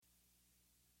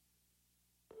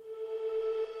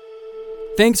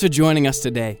Thanks for joining us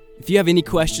today. If you have any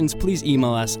questions, please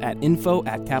email us at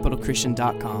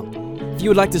info@capitalchristian.com. If you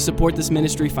would like to support this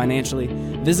ministry financially,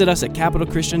 visit us at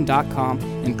capitalchristian.com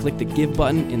and click the Give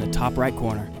button in the top right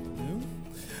corner.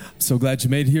 So glad you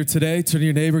made it here today. Turn to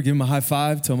your neighbor, give him a high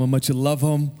five, tell him how much you love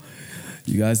him.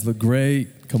 You guys look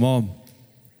great. Come on.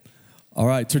 All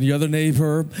right, turn to your other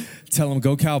neighbor, tell him,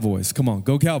 go Cowboys. Come on,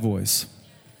 go Cowboys.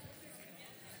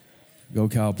 Go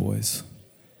Cowboys.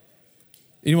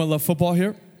 Anyone love football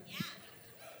here?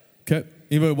 Okay.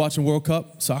 Anybody watching World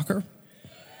Cup soccer?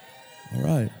 All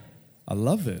right. I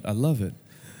love it. I love it.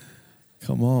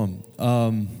 Come on.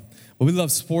 Well, we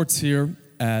love sports here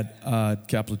at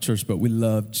Capital Church, but we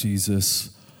love Jesus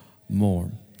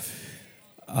more.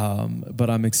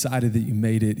 But I'm excited that you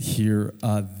made it here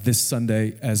this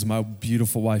Sunday. As my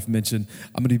beautiful wife mentioned,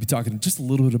 I'm going to be talking just a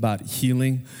little bit about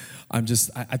healing. I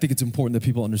think it's important that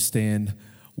people understand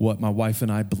what my wife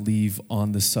and I believe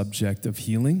on the subject of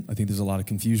healing. I think there's a lot of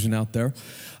confusion out there.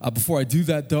 Before I do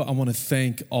that, though, I want to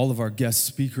thank all of our guest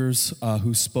speakers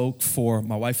who spoke for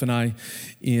my wife and I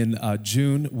in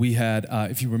June. We had,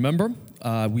 if you remember,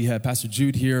 we had Pastor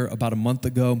Jude here about a month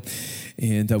ago,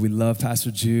 and we love Pastor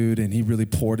Jude, and he really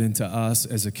poured into us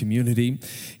as a community,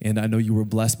 and I know you were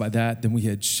blessed by that. Then we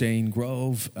had Shane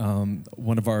Grove,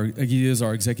 he is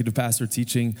our executive pastor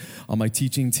teaching on my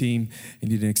teaching team,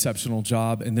 and he did an exceptional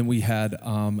job. And then we had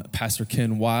Pastor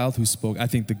Ken Wild, who spoke, I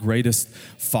think, the greatest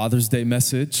Father's Day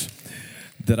message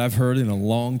that I've heard in a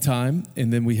long time.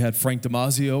 And then we had Frank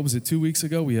Damasio. Was it 2 weeks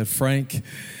ago? We had Frank,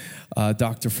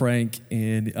 Dr. Frank.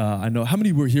 And I know, how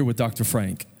many were here with Dr.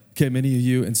 Frank? Okay, many of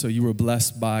you. And so you were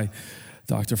blessed by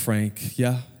Dr. Frank.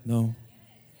 Yeah? No?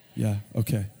 Yeah?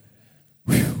 Okay.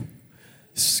 Whew.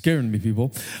 Scaring me,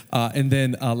 people. And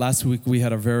then last week we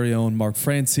had our very own Mark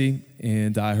Francie,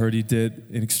 and I heard he did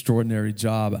an extraordinary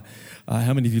job.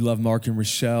 How many of you love Mark and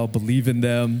Rochelle? Believe in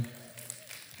them.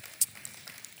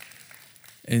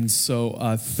 And so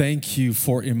thank you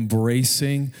for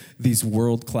embracing these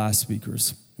world-class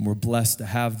speakers. And we're blessed to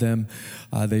have them.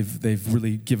 They've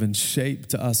really given shape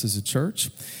to us as a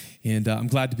church. And I'm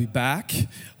glad to be back,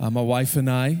 my wife and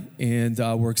I, and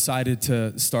we're excited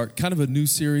to start kind of a new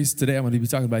series today. I'm going to be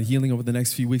talking about healing over the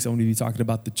next few weeks. I'm going to be talking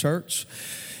about the church,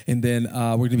 and then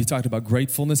we're going to be talking about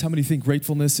gratefulness. How many think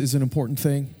gratefulness is an important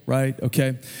thing, right?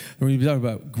 Okay. We're going to be talking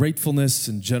about gratefulness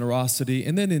and generosity,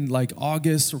 and then in like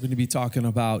August, we're going to be talking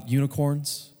about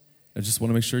unicorns. I just want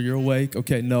to make sure you're awake.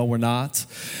 Okay, no, we're not.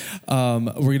 We're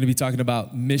going to be talking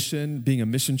about mission, being a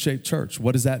mission-shaped church.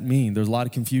 What does that mean? There's a lot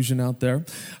of confusion out there.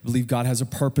 I believe God has a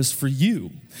purpose for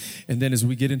you. And then as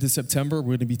we get into September, we're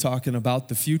going to be talking about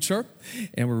the future.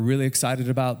 And we're really excited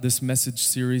about this message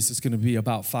series. It's going to be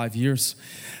about 5 years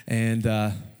and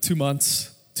 2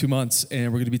 months. 2 months,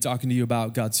 and we're going to be talking to you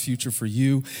about God's future for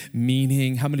you,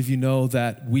 meaning. How many of you know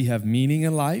that we have meaning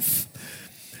in life?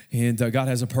 And God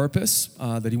has a purpose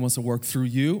that he wants to work through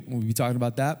you. We'll be talking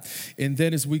about that. And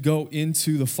then as we go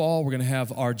into the fall, we're going to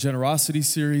have our generosity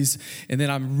series. And then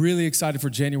I'm really excited for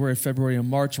January, February, and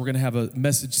March. We're going to have a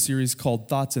message series called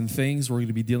Thoughts and Things. We're going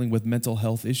to be dealing with mental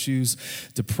health issues,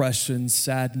 depression,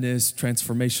 sadness,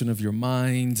 transformation of your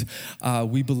mind.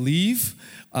 We believe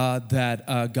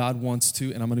that God wants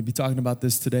to, and I'm going to be talking about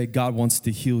this today, God wants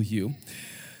to heal you.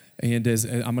 And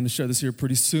I'm going to share this here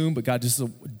pretty soon, but God just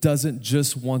doesn't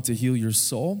just want to heal your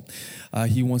soul.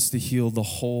 He wants to heal the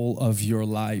whole of your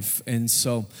life. And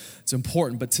so it's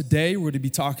important. But today we're going to be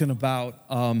talking about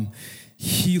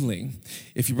healing.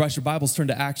 If you brush your Bibles, turn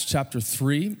to Acts chapter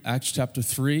 3. Acts chapter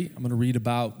 3. I'm going to read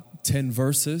about 10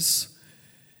 verses.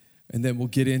 And then we'll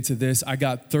get into this. I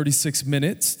got 36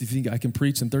 minutes. Do you think I can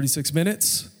preach in 36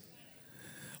 minutes?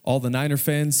 All the Niner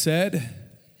fans said.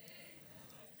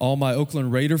 All my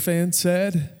Oakland Raider fans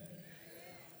said.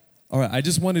 All right, I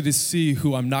just wanted to see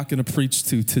who I'm not going to preach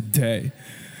to today.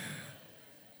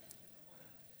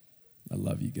 I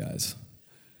love you guys.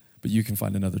 But you can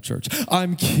find another church.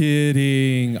 I'm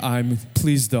kidding.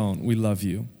 Please don't. We love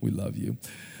you. We love you.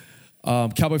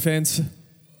 Cowboy fans?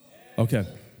 Okay.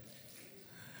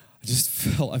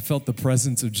 I felt the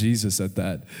presence of Jesus at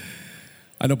that.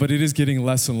 I know, but it is getting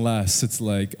less and less. It's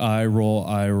like eye roll,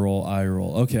 eye roll, eye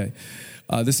roll. Okay.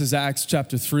 This is Acts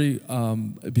chapter 3,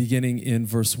 beginning in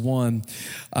verse 1.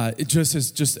 It just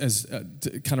as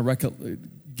to kind of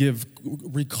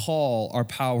recall our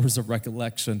powers of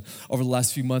recollection. Over the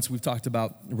last few months, we've talked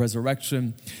about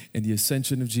resurrection and the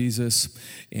ascension of Jesus,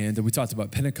 and we talked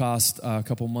about Pentecost a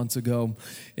couple months ago.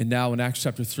 And now in Acts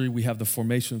chapter 3, we have the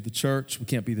formation of the church. We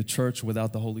can't be the church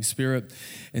without the Holy Spirit.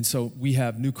 And so we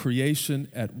have new creation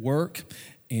at work.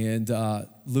 And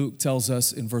Luke tells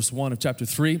us in verse 1 of chapter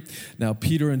 3, now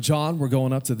Peter and John were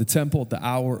going up to the temple at the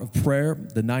hour of prayer,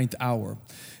 the 9th hour.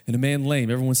 And a man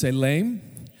lame, everyone say lame?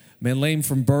 A man lame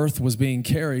from birth was being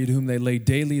carried, whom they laid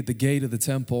daily at the gate of the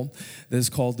temple that is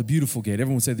called the Beautiful Gate.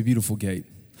 Everyone say the Beautiful Gate.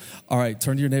 All right,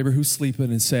 turn to your neighbor who's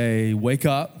sleeping and say, wake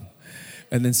up,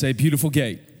 and then say, Beautiful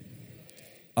Gate.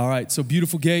 All right, so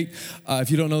Beautiful Gate, if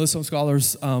you don't know this, some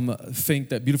scholars think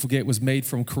that Beautiful Gate was made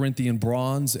from Corinthian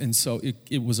bronze, and so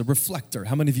it was a reflector.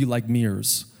 How many of you like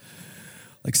mirrors?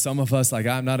 Like some of us, like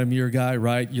I'm not a mirror guy,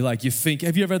 right? You think,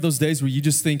 have you ever had those days where you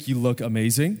just think you look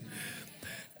amazing?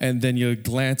 And then you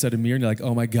glance at a mirror and you're like,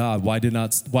 oh my God, why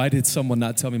did someone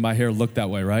not tell me my hair looked that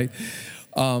way, right?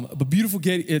 But Beautiful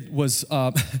Gate, it was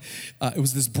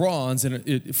this bronze, and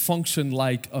it functioned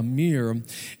like a mirror.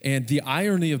 And the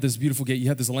irony of this Beautiful Gate, you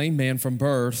have this lame man from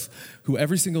birth who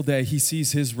every single day he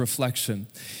sees his reflection.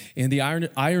 And the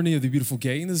irony of the Beautiful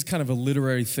Gate, and this is kind of a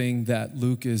literary thing that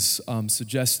Luke is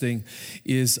suggesting,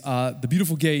 is the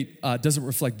Beautiful Gate doesn't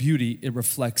reflect beauty, it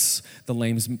reflects the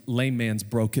lame man's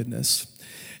brokenness.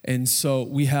 And so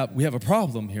we have a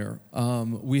problem here.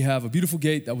 We have a beautiful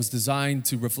gate that was designed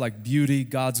to reflect beauty,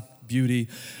 God's beauty,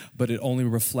 but it only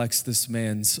reflects this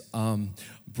man's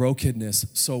brokenness.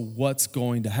 So what's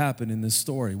going to happen in this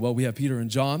story? Well, we have Peter and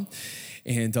John,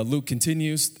 and Luke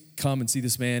continues, come and see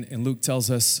this man, and Luke tells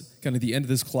us, kind of the end of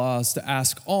this clause, to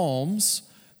ask alms.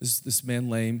 This man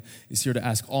lame is here to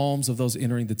ask alms of those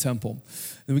entering the temple.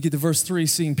 Then we get to verse 3,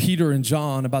 seeing Peter and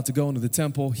John about to go into the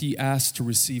temple, he asked to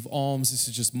receive alms. This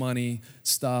is just money,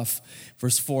 stuff.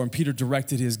 Verse 4, and Peter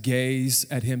directed his gaze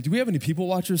at him. Do we have any people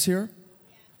watchers here?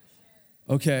 Yeah,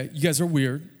 for sure. Okay, you guys are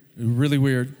weird, really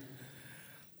weird.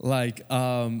 Like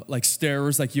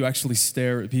starers, like you actually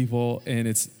stare at people, and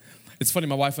it's funny,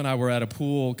 my wife and I were at a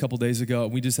pool a couple days ago,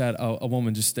 and we just had a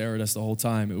woman just stare at us the whole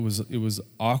time. It was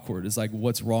awkward. It's like,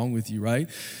 what's wrong with you, right?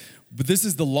 But this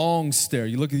is the long stare.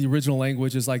 You look at the original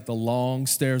language, it's like the long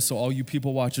stare. So all you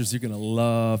people watchers, you're going to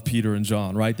love Peter and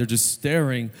John, right? They're just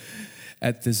staring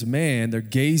at this man. They're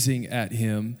gazing at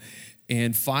him.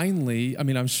 And finally, I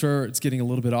mean, I'm sure it's getting a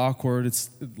little bit awkward. It's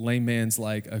the lame man's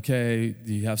like, okay,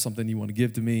 do you have something you want to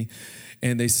give to me?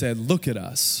 And they said, look at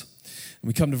us. And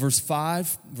we come to verse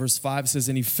 5. Verse 5 says,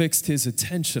 and he fixed his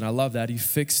attention. I love that. He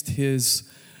fixed his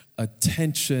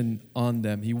attention on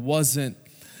them. He wasn't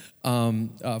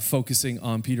focusing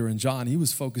on Peter and John. He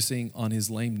was focusing on his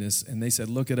lameness. And they said,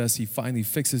 look at us. He finally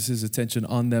fixes his attention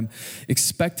on them,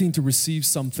 expecting to receive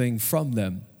something from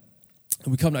them.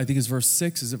 And we come to, I think it's verse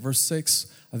 6. Is it verse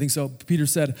 6? I think so. Peter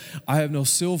said, I have no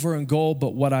silver and gold,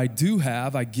 but what I do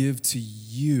have, I give to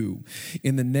you.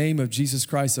 In the name of Jesus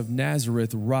Christ of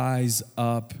Nazareth, rise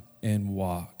up and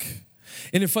walk.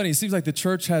 Isn't it funny? It seems like the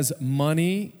church has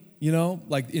money, you know,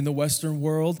 like in the Western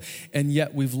world, and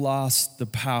yet we've lost the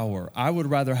power. I would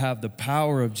rather have the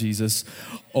power of Jesus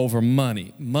over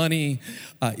money. Money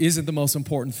isn't the most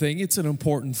important thing. It's an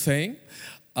important thing,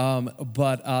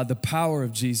 but the power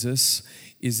of Jesus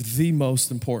is the most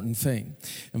important thing.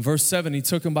 In verse 7, he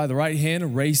took him by the right hand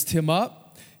and raised him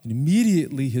up, and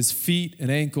immediately his feet and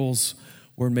ankles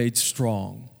were made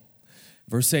strong.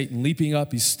 Verse 8, and leaping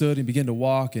up, he stood and began to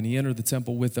walk, and he entered the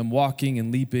temple with them, walking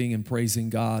and leaping and praising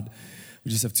God. We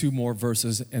just have 2 more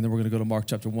verses, and then we're going to go to Mark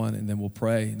chapter 1, and then we'll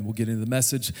pray, and then we'll get into the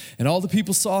message. And all the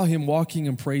people saw him walking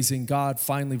and praising God.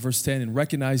 Finally, verse 10, and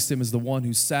recognized him as the one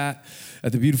who sat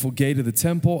at the beautiful gate of the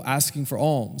temple, asking for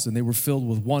alms. And they were filled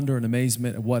with wonder and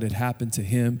amazement at what had happened to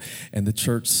him. And the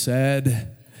church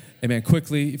said, amen.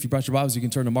 Quickly, if you brought your Bibles, you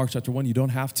can turn to Mark chapter 1. You don't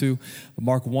have to.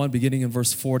 Mark 1, beginning in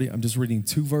verse 40. I'm just reading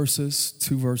 2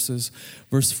 verses.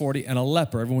 Verse 40, and a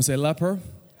leper. Everyone say leper.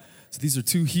 So these are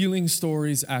 2 healing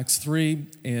stories, Acts 3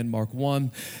 and Mark 1.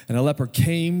 And a leper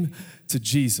came to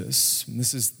Jesus. And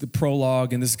this is the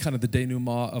prologue, and this is kind of the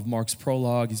denouement of Mark's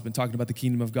prologue. He's been talking about the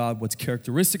kingdom of God, what's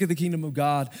characteristic of the kingdom of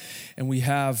God. And we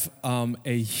have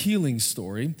a healing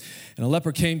story. And a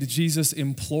leper came to Jesus,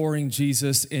 imploring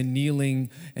Jesus and kneeling.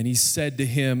 And he said to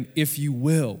him, if you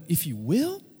will,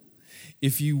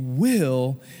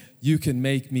 you can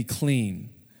make me clean.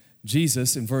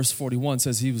 Jesus, in verse 41,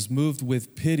 says he was moved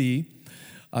with pity.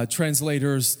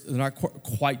 Translators, they're not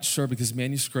quite sure because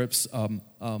manuscripts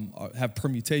have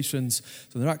permutations,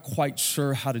 so they're not quite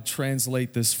sure how to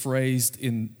translate this phrase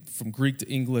from Greek to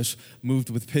English, moved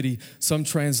with pity. Some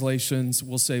translations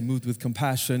will say moved with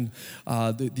compassion.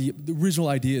 The original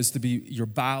idea is to be your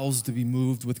bowels to be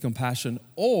moved with compassion,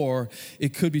 or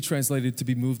it could be translated to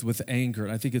be moved with anger.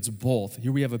 And I think it's both.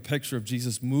 Here we have a picture of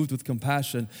Jesus moved with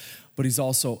compassion, but he's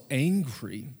also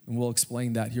angry, and we'll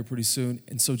explain that here pretty soon.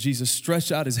 And so Jesus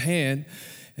stretched out his hand,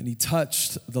 and he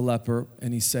touched the leper,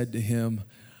 and he said to him,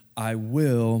 I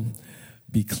will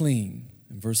be clean.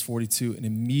 In verse 42, and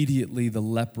immediately the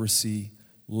leprosy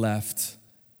left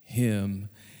him,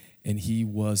 and he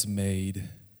was made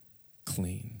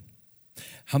clean.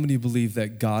 How many believe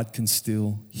that God can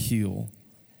still heal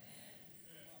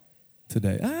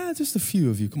today? Just a few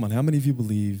of you. Come on, how many of you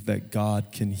believe that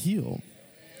God can heal?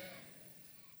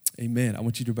 Amen. I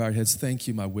want you to bow your heads. Thank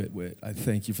you, my wit. I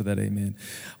thank you for that. Amen.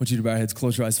 I want you to bow your heads,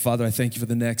 close your eyes. Father, I thank you for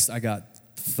the next, I got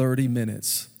 30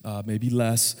 minutes, maybe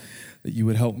less, that you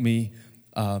would help me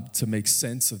to make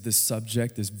sense of this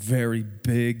subject, this very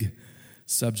big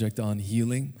subject on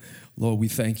healing. Lord, we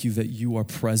thank you that you are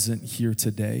present here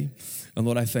today. And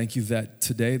Lord, I thank you that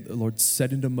today, Lord,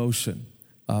 set into motion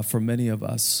for many of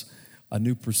us a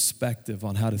new perspective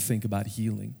on how to think about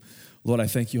healing. Lord, I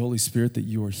thank you, Holy Spirit, that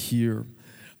you are here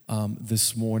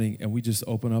this morning, and we just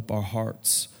open up our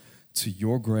hearts to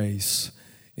your grace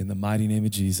in the mighty name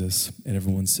of Jesus. And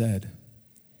everyone said,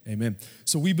 amen.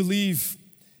 So we believe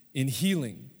in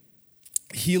healing.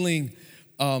 Healing,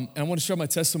 and I want to share my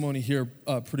testimony here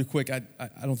pretty quick. I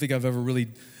don't think I've ever really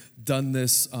done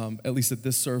this, at least at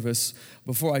this service.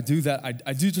 Before I do that,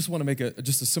 I do just want to make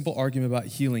just a simple argument about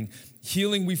healing.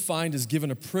 Healing, we find, is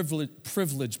given a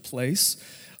privileged place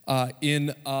in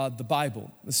the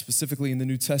Bible, specifically in the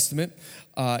New Testament.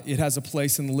 It has a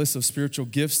place in the list of spiritual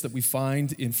gifts that we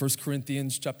find in 1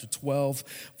 Corinthians chapter 12,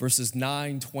 verses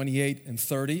 9, 28, and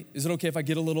 30. Is it okay if I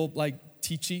get a little,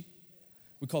 teachy?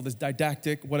 We call this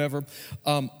didactic, whatever.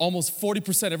 Almost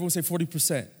 40%, everyone say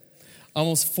 40%.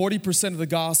 Almost 40% of the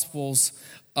Gospels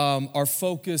are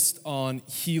focused on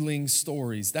healing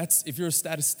stories. That's, if you're a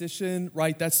statistician,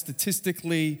 right, that's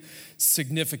statistically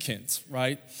significant,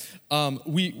 right? When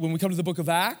we come to the book of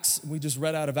Acts, we just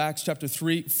read out of Acts chapter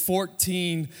 3,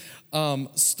 14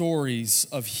 stories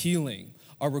of healing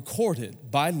are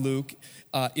recorded by Luke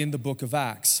in the book of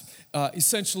Acts.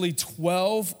 Essentially,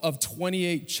 12 of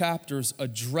 28 chapters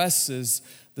addresses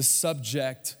the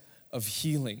subject of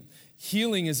healing.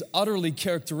 Healing is utterly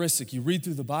characteristic. You read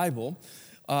through the Bible,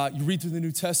 you read through the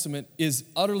New Testament, is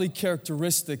utterly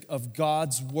characteristic of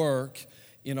God's work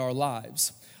in our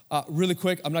lives. Really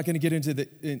quick, I'm not going to get into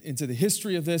the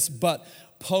history of this, but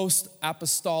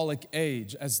post-apostolic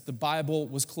age, as the Bible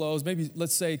was closed, maybe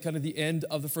let's say kind of the end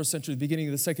of the first century, the beginning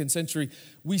of the second century,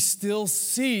 we still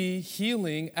see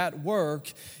healing at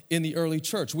work in the early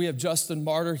church. We have Justin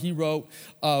Martyr, he wrote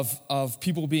of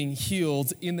people being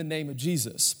healed in the name of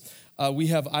Jesus. We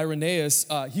have Irenaeus,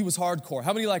 he was hardcore.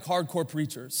 How many like hardcore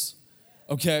preachers?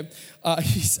 Okay,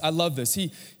 I love this.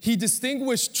 He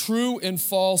distinguished true and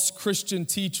false Christian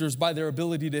teachers by their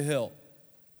ability to heal.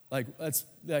 That's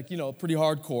pretty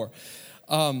hardcore.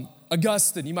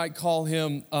 Augustine, you might call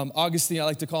him Augustine. I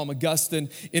like to call him Augustine.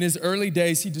 In his early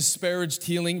days, he disparaged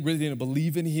healing, really didn't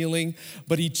believe in healing,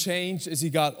 but he changed as he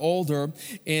got older,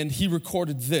 and he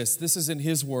recorded this. This is in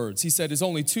his words. He said, "It's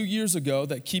only 2 years ago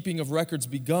that keeping of records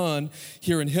begun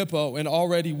here in Hippo, and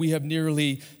already we have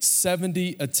nearly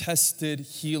 70 attested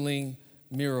healing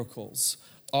miracles.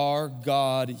 Our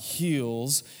God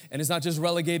heals," and it's not just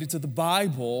relegated to the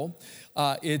Bible,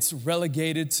 it's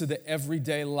relegated to the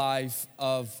everyday life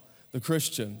of the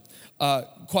Christian.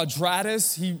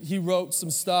 Quadratus, he wrote some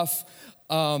stuff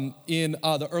in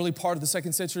the early part of the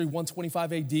second century,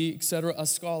 125 AD, etc.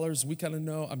 Us scholars, we kind of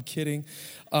know, I'm kidding.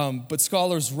 But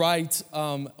scholars write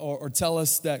or tell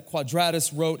us that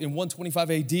Quadratus wrote in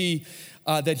 125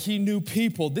 AD that he knew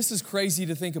people, this is crazy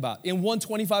to think about, in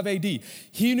 125 AD,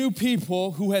 he knew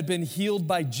people who had been healed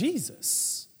by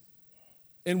Jesus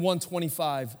in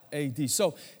 125 AD.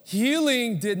 So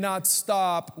healing did not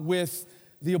stop with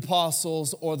the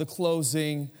apostles or the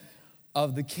closing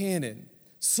of the canon.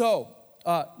 So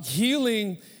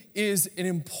healing is an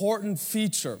important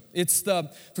feature. It's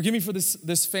forgive me for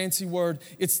this fancy word,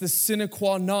 it's the sine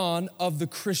qua non of the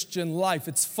Christian life.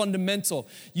 It's fundamental.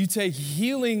 You take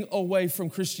healing away from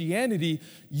Christianity,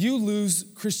 you lose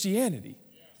Christianity.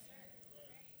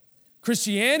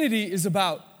 Christianity is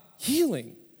about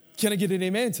healing. Can I get an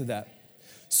amen to that?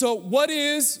 So what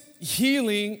is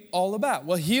healing all about?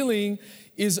 Well, healing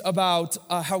is about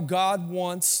how God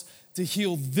wants to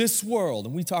heal this world.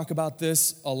 And we talk about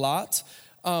this a lot.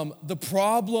 The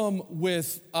problem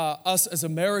with us as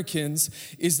Americans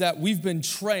is that we've been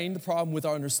trained, the problem with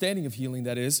our understanding of healing,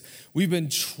 that is, we've been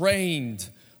trained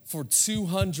for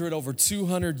over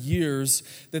 200 years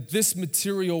that this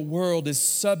material world is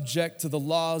subject to the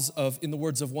laws of, in the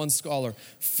words of one scholar,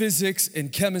 physics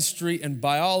and chemistry and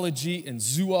biology and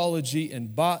zoology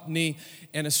and botany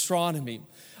and astronomy.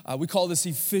 We call this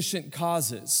efficient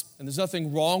causes. And there's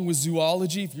nothing wrong with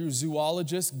zoology. If you're a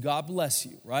zoologist, God bless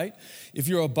you, right? If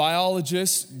you're a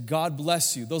biologist, God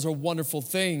bless you. Those are wonderful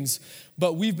things.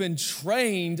 But we've been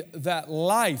trained that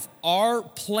life, our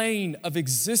plane of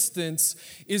existence,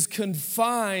 is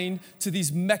confined to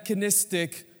these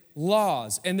mechanistic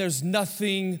laws. And there's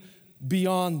nothing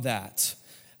beyond that.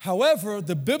 However,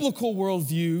 the biblical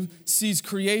worldview sees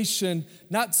creation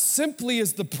not simply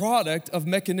as the product of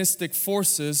mechanistic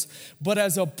forces, but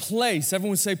as a place.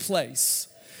 Everyone say place.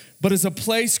 But as a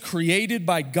place created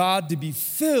by God to be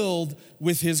filled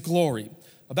with His glory.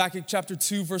 Habakkuk chapter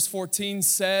 2, verse 14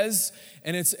 says,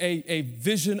 and it's a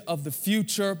vision of the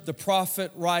future. The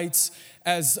prophet writes,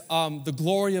 as the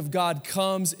glory of God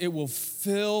comes, it will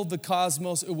fill the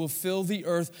cosmos, it will fill the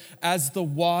earth as the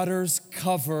waters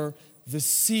cover the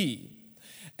sea.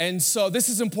 And so this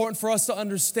is important for us to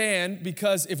understand,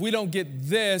 because if we don't get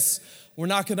this, we're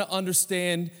not going to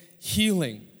understand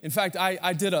healing. In fact,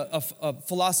 I did a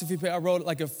philosophy paper. I wrote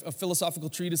like a philosophical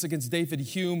treatise against David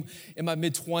Hume in my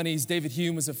mid-20s. David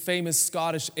Hume is a famous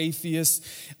Scottish atheist.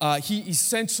 He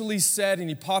essentially said, and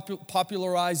he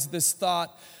popularized this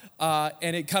thought,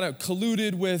 and it kind of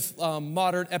colluded with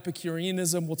modern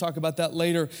Epicureanism. We'll talk about that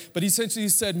later. But essentially he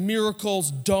said miracles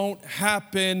don't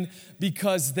happen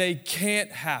because they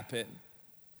can't happen.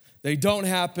 They don't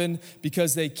happen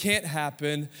because they can't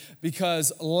happen,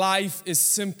 because life is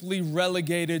simply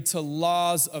relegated to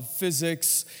laws of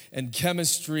physics and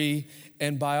chemistry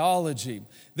and biology.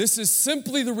 This is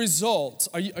simply the result.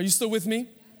 Are you still with me?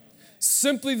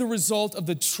 Simply the result of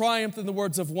the triumph, in the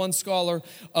words of one scholar,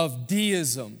 of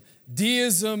deism.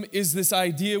 Deism is this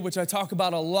idea, which I talk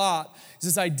about a lot, is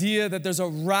this idea that there's a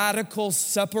radical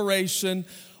separation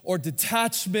or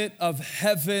detachment of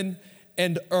heaven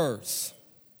and earth.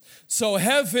 So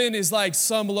heaven is like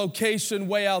some location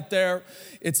way out there.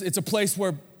 It's a place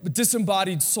where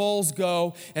disembodied souls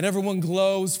go and everyone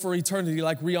glows for eternity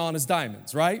like Rihanna's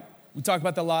diamonds, right? We talk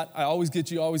about that a lot. I always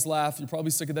get you, always laugh. You're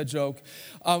probably sick of that joke.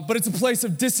 But it's a place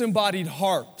of disembodied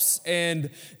harps and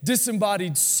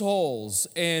disembodied souls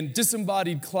and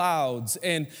disembodied clouds.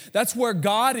 And that's where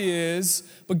God is.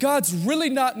 But God's really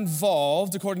not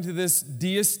involved, according to this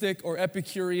deistic or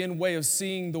Epicurean way of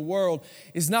seeing the world,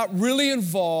 is not really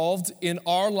involved in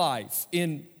our life,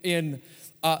 in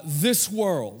this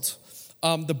world.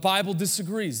 The Bible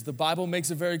disagrees. The Bible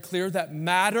makes it very clear that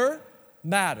matter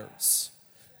matters.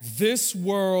 This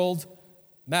world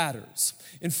matters.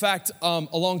 In fact, a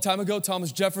long time ago,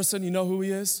 Thomas Jefferson, you know who he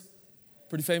is?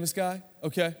 Pretty famous guy?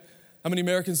 Okay. How many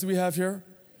Americans do we have here?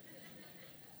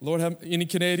 Lord, have any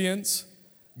Canadians?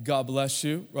 God bless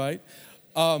you, right?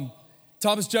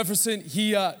 Thomas Jefferson,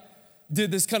 he did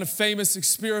this kind of famous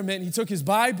experiment. He took his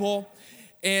Bible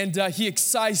and he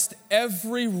excised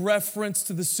every reference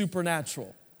to the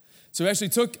supernatural. So he actually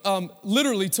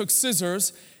literally took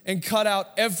scissors and cut out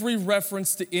every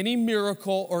reference to any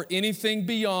miracle or anything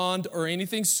beyond or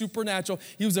anything supernatural.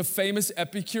 He was a famous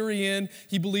Epicurean.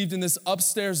 He believed in this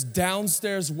upstairs,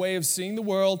 downstairs way of seeing the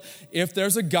world. If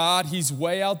there's a God, He's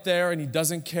way out there and He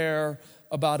doesn't care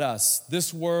about us.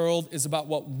 This world is about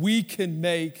what we can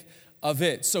make of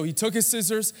it. So he took his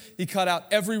scissors, he cut out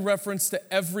every reference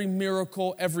to every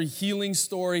miracle, every healing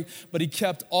story, but he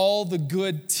kept all the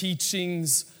good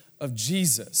teachings of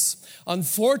Jesus.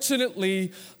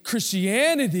 Unfortunately,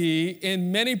 Christianity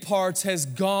in many parts has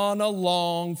gone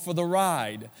along for the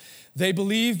ride. They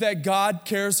believe that God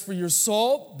cares for your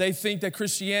soul. They think that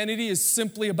Christianity is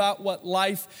simply about what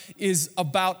life is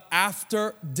about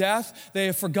after death. They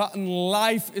have forgotten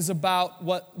life is about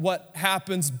what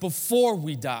happens before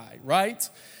we die, right?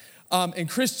 And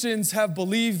Christians have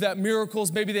believed that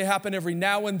miracles, maybe they happen every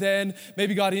now and then.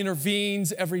 Maybe God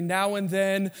intervenes every now and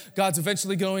then. God's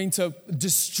eventually going to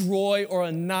destroy or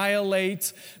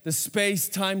annihilate the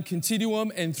space-time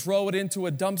continuum and throw it into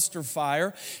a dumpster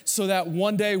fire so that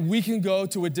one day we can go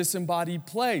to a disembodied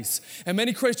place. And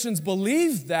many Christians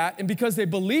believe that, and because they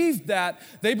believe that,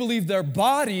 they believe their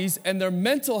bodies and their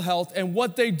mental health and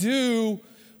what they do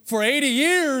for 80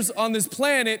 years on this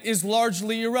planet is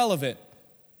largely irrelevant.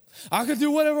 I could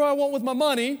do whatever I want with my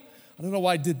money. I don't know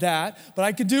why I did that, but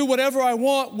I could do whatever I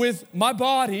want with my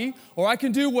body, or I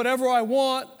can do whatever I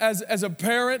want as a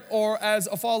parent or as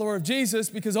a follower of Jesus,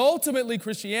 because ultimately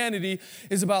Christianity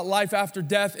is about life after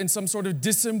death in some sort of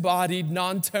disembodied,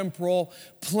 non-temporal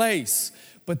place.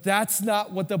 But that's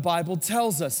not what the Bible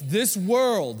tells us. This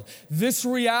world, this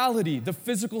reality, the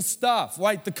physical stuff,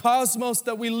 right? The cosmos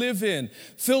that we live in,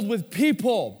 filled with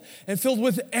people and filled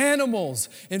with animals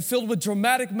and filled with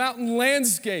dramatic mountain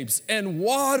landscapes and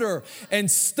water and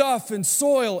stuff and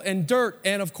soil and dirt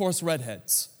and, of course,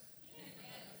 redheads.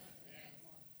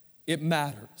 It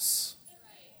matters.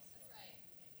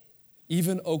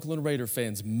 Even Oakland Raider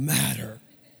fans matter.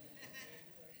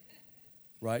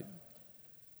 Right?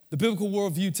 The biblical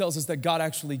worldview tells us that God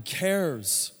actually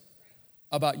cares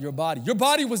about your body. Your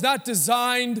body was not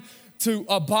designed to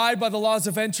abide by the laws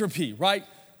of entropy, right?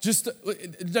 Just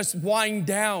wind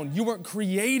down. You weren't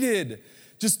created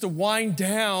just to wind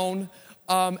down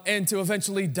and to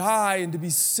eventually die and to be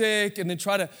sick and then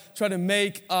try to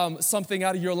make something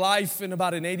out of your life in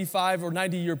about an 85 or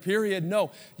 90 year period.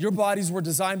 No, your bodies were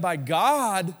designed by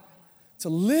God to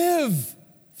live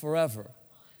forever.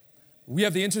 We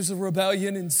have the interest of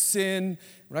rebellion and sin.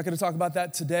 We're not going to talk about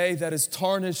that today. That has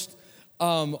tarnished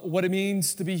what it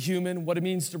means to be human, what it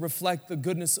means to reflect the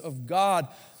goodness of God.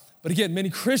 But again, many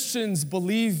Christians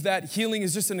believe that healing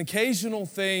is just an occasional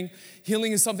thing.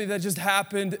 Healing is something that just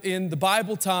happened in the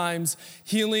Bible times.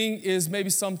 Healing is maybe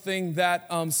something that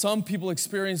some people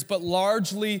experience, but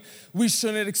largely we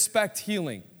shouldn't expect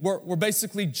healing. We're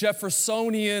basically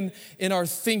Jeffersonian in our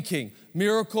thinking.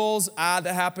 Miracles, that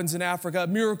happens in Africa.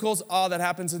 Miracles, that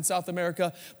happens in South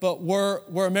America. But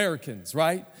we're Americans,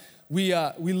 right? We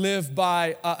live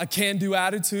by a can-do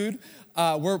attitude.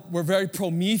 We're very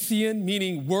Promethean,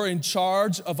 meaning we're in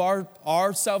charge of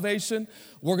our salvation.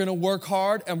 We're going to work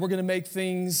hard and we're going to make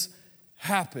things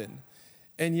happen.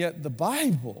 And yet the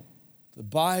Bible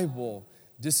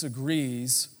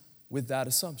disagrees with that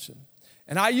assumption.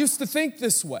 And I used to think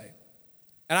this way.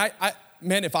 And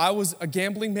man, if I was a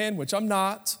gambling man, which I'm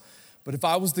not, but if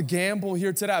I was to gamble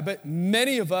here today, I bet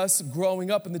many of us growing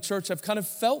up in the church have kind of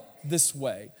felt this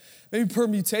way. Maybe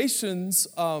permutations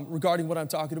regarding what I'm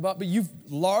talking about, but you've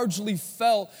largely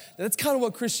felt that that's kind of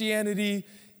what Christianity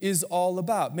is all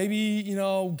about. Maybe,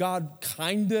 God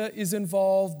kinda is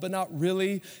involved, but not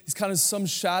really. He's kind of some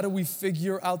shadowy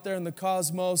figure out there in the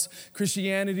cosmos.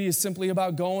 Christianity is simply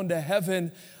about going to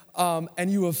heaven,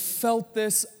 and you have felt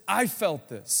this. I felt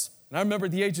this. And I remember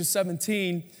at the age of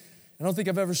 17, I don't think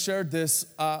I've ever shared this,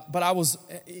 but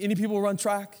any people run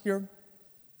track here?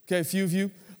 Okay, a few of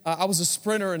you. I was a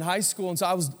sprinter in high school, and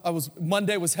so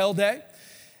Monday was hell day,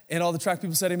 and all the track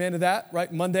people said amen to that,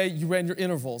 right? Monday, you ran your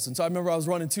intervals, and so I remember I was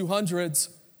running 200s,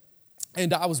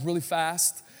 and I was really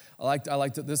fast. I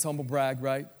liked it, this humble brag,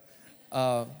 right?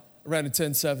 I ran a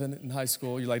 10.7 in high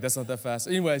school. You're like, that's not that fast.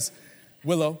 Anyways,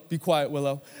 Willow, be quiet,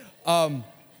 Willow. But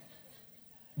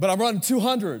I'm running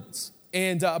 200s,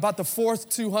 and about the fourth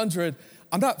 200,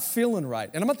 I'm not feeling right,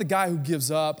 and I'm not the guy who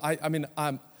gives up. I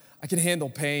can handle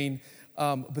pain.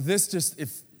 But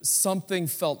if something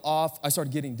felt off, I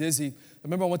started getting dizzy. I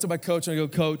remember I went to my coach and I go,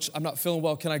 Coach, I'm not feeling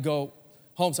well. Can I go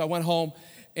home? So I went home.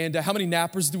 And how many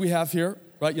nappers do we have here?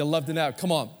 Right? You love to nap.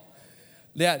 Come on.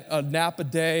 Yeah, a nap a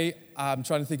day, I'm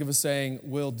trying to think of a saying,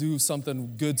 will do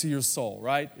something good to your soul,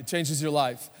 right? It changes your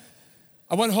life.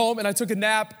 I went home and I took a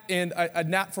nap, and I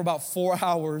napped for about 4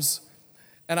 hours.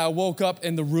 And I woke up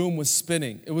and the room was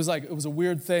spinning. It was a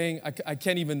weird thing. I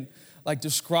can't even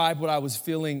describe what I was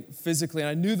feeling physically, and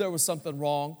I knew there was something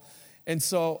wrong. And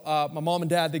so my mom and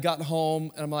dad, they got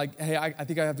home, and I'm like, hey, I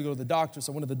think I have to go to the doctor.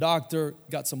 So I went to the doctor,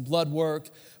 got some blood work.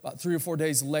 About 3 or 4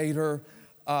 days later,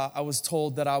 I was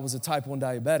told that I was a type 1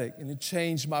 diabetic, and it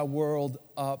changed my world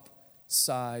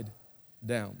upside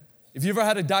down. If you ever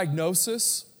had a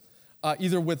diagnosis,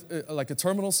 either with a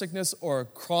terminal sickness or a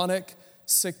chronic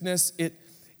sickness,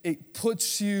 it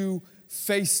puts you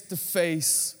face to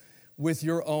face with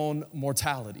your own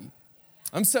mortality.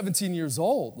 I'm 17 years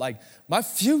old. My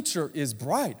future is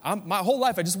bright. My whole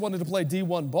life, I just wanted to play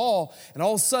D1 ball, and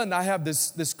all of a sudden, I have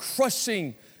this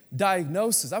crushing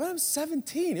diagnosis. I'm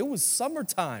 17. It was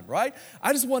summertime, right?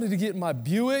 I just wanted to get in my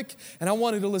Buick, and I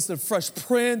wanted to listen to Fresh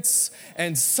Prince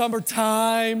and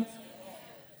Summertime.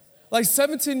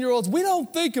 17-year-olds, we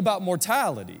don't think about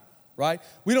mortality. Right?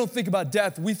 We don't think about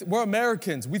death. We're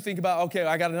Americans. We think about, okay,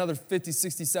 I got another 50,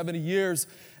 60, 70 years,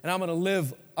 and I'm going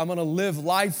to live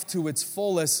life to its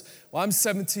fullest. Well, I'm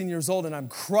 17 years old, and I'm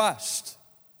crushed.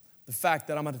 The fact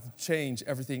that I'm going to change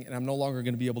everything, and I'm no longer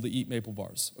going to be able to eat maple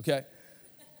bars, okay?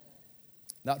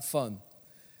 Not fun.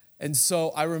 And so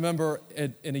I remember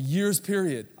in a year's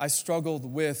period, I struggled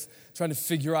with trying to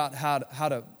figure out how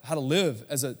to live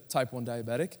as a type 1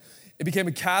 diabetic. It became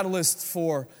a catalyst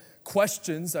for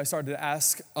questions I started to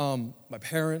ask my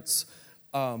parents,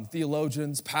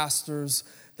 theologians, pastors,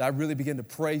 that I really began to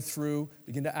pray through,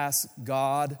 begin to ask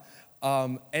God.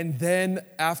 And then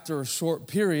after a short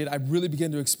period, I really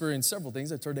began to experience several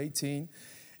things. I turned 18,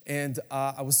 and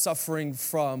I was suffering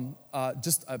from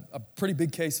just a pretty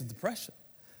big case of depression,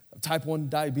 of type 1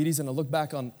 diabetes. And I look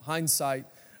back on hindsight,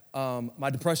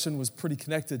 my depression was pretty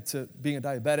connected to being a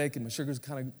diabetic and my sugars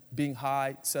kind of being high,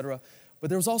 et cetera. But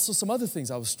there was also some other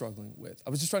things I was struggling with. I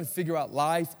was just trying to figure out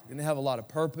life. I didn't have a lot of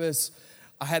purpose.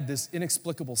 I had this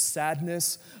inexplicable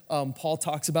sadness. Paul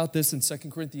talks about this in 2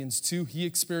 Corinthians 2. He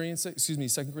experienced it, 2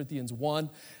 Corinthians 1.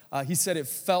 He said it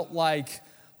felt like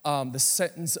the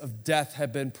sentence of death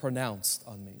had been pronounced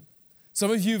on me. Some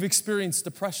of you have experienced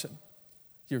depression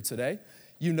here today.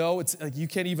 You know, it's like you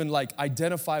can't even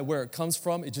identify where it comes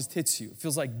from. It just hits you. It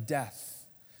feels like death.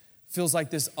 It feels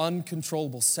like this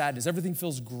uncontrollable sadness. Everything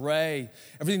feels gray.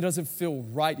 Everything doesn't feel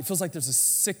right. It feels like there's a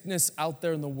sickness out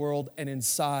there in the world and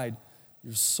inside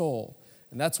your soul.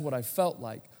 And that's what I felt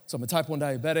like. So I'm a type 1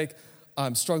 diabetic.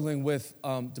 I'm struggling with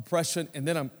depression. And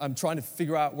then I'm trying to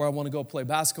figure out where I want to go play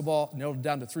basketball. Narrowed it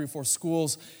down to 3 or 4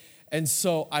 schools. And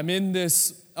so I'm in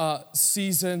this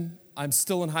season. I'm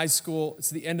still in high school. It's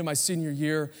the end of my senior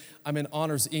year. I'm in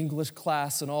honors English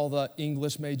class, and all the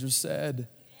English majors said,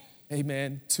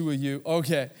 amen, 2 of you.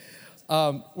 Okay.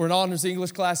 We're in honors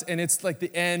English class, and it's like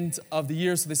the end of the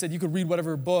year. So they said you could read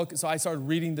whatever book. So I started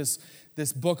reading this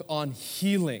book on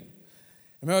healing.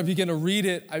 And when I began to read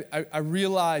it, I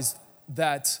realized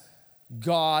that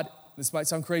God, this might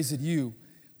sound crazy to you,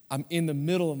 I'm in the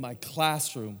middle of my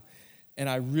classroom, and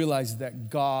I realized that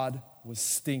God was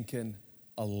stinking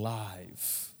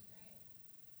alive.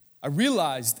 I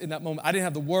realized in that moment, I didn't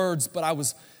have the words, but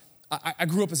I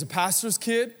grew up as a pastor's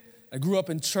kid. I grew up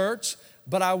in church,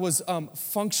 but I was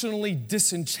functionally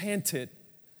disenchanted,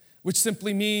 which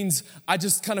simply means I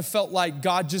just kind of felt like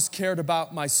God just cared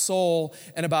about my soul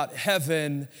and about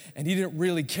heaven, and he didn't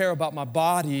really care about my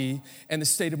body and the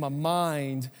state of my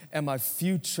mind and my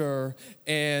future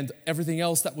and everything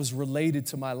else that was related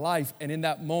to my life. And in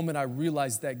that moment, I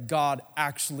realized that God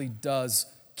actually does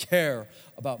care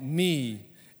about me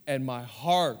and my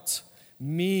heart,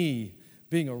 me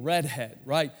being a redhead,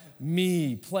 right?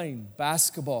 Me playing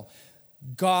basketball.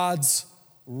 God's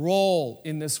role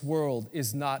in this world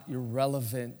is not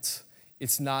irrelevant.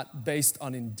 It's not based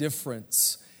on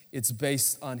indifference. It's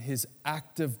based on his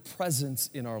active presence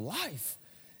in our life.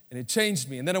 And it changed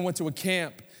me. And then I went to a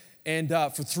camp, and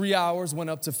for 3 hours went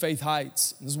up to Faith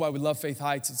Heights. And this is why we love Faith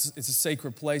Heights. It's a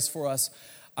sacred place for us.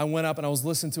 I went up and I was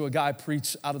listening to a guy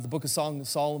preach out of the book of Song of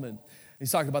Solomon.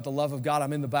 He's talking about the love of God.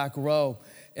 I'm in the back row,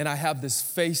 and I have this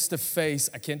face-to-face,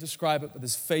 I can't describe it, but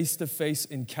this face-to-face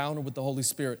encounter with the Holy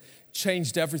Spirit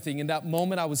changed everything. In that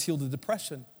moment, I was healed of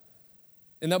depression.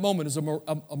 In that moment, it was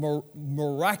a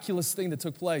miraculous thing that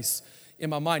took place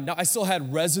in my mind. Now, I still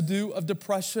had residue of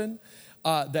depression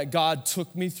that God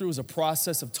took me through as a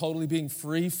process of totally being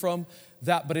free from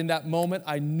that. But in that moment,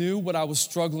 I knew what I was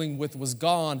struggling with was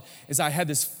gone, as I had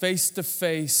this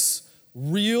face-to-face,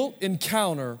 real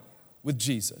encounter with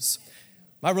Jesus.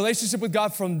 My relationship with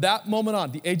God from that moment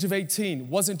on, the age of 18,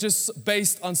 wasn't just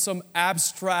based on some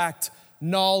abstract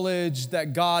knowledge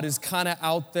that God is kind of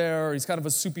out there. He's kind of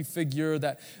a soupy figure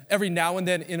that every now and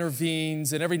then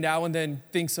intervenes and every now and then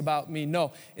thinks about me.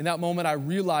 No, in that moment, I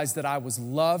realized that I was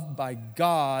loved by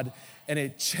God, and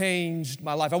it changed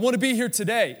my life. I wouldn't be here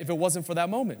today if it wasn't for that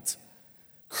moment.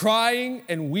 Crying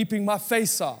and weeping my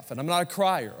face off. And I'm not a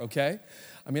crier, okay?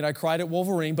 I mean, I cried at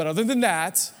Wolverine, but other than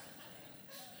that,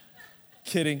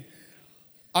 kidding.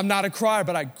 I'm not a crier,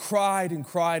 but I cried and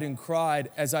cried and cried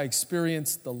as I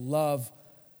experienced the love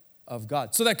of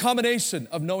God. So that combination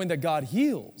of knowing that God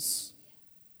heals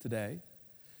today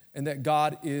and that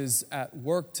God is at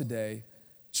work today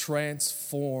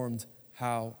transformed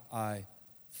how I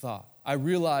thought. I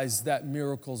realized that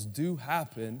miracles do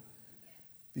happen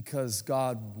because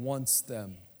God wants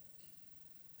them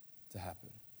to happen.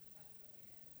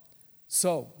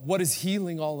 So, what is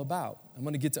healing all about? I'm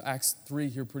going to get to Acts 3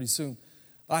 here pretty soon.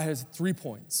 I have 3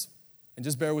 points. And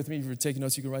just bear with me if you're taking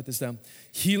notes, you can write this down.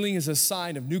 Healing is a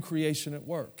sign of new creation at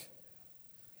work.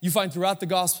 You find throughout the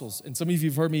Gospels, and some of you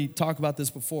have heard me talk about this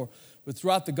before, but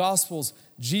throughout the Gospels,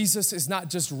 Jesus is not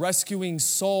just rescuing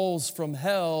souls from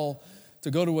hell to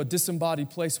go to a disembodied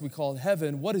place we call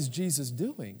heaven. What is Jesus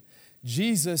doing?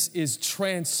 Jesus is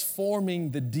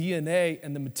transforming the DNA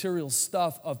and the material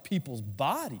stuff of people's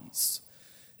bodies.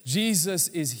 Jesus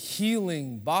is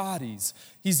healing bodies.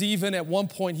 He's even at one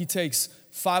point, he takes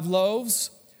 5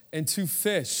 loaves and 2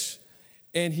 fish,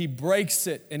 and he breaks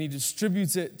it and he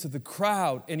distributes it to the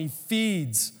crowd, and he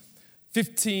feeds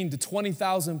 15 to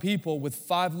 20,000 people with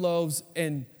 5 loaves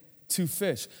and 2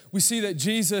 fish. We see that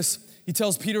Jesus, he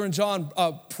tells Peter and John,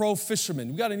 pro fishermen.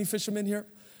 We got any fishermen here?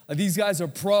 These guys are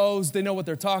pros. They know what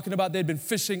they're talking about. They'd been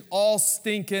fishing all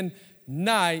stinking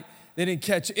night. They didn't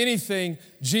catch anything.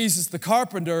 Jesus, the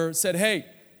carpenter, said, hey,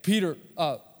 Peter,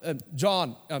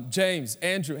 John, James,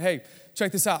 Andrew, hey,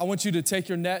 check this out. I want you to take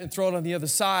your net and throw it on the other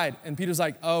side. And Peter's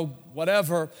like, oh,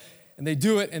 whatever. And they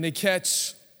do it, and they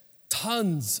catch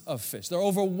tons of fish. They're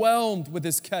overwhelmed with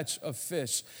this catch of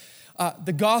fish.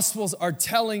 The Gospels are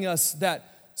telling us that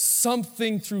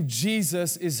something through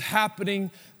Jesus is happening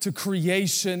to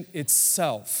creation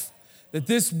itself. That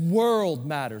this world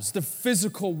matters, the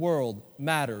physical world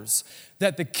matters,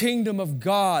 that the kingdom of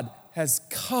God has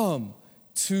come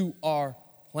to our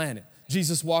planet.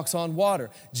 Jesus walks on water.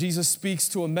 Jesus speaks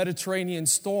to a Mediterranean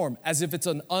storm as if it's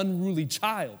an unruly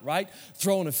child, right?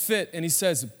 Throwing a fit, and he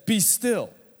says, "Be still."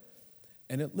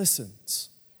 And it listens,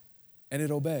 and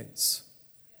it obeys.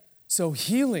 So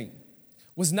healing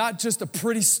was not just a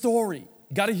pretty story.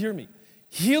 You got to hear me.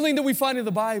 Healing that we find in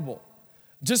the Bible,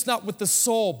 just not with the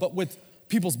soul, but with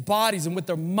people's bodies and with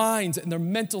their minds and their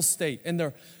mental state and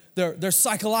their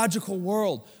psychological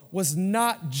world, was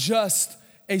not just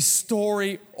a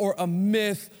story or a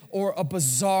myth or a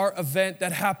bizarre event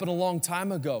that happened a long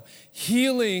time ago.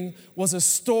 Healing was a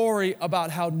story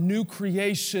about how new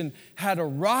creation had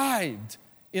arrived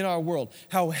in our world,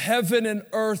 how heaven and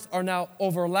earth are now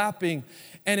overlapping,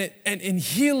 and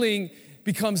healing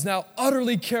becomes now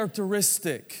utterly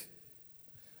characteristic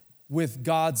with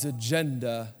God's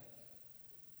agenda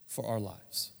for our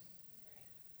lives.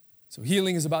 So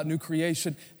healing is about new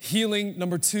creation. Healing,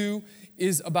 number 2,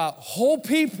 is about whole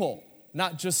people,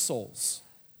 not just souls.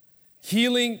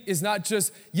 Healing is not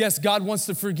just, yes, God wants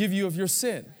to forgive you of your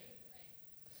sin.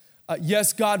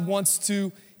 Yes, God wants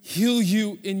to heal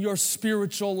you in your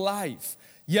spiritual life.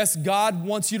 Yes, God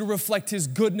wants you to reflect His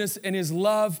goodness and His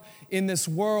love in this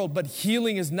world, but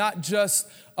healing is not just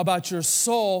about your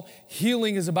soul.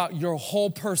 Healing is about your whole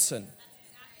person.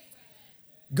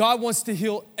 God wants to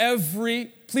heal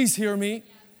please hear me.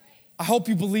 I hope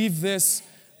you believe this,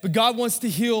 but God wants to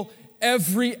heal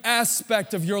every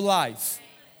aspect of your life.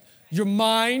 Your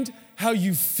mind, how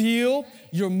you feel,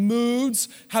 your moods,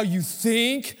 how you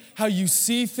think, how you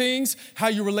see things, how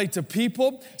you relate to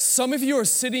people. Some of you are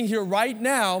sitting here right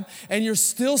now and you're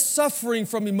still suffering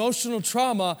from emotional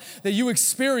trauma that you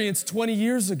experienced 20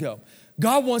 years ago.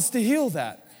 God wants to heal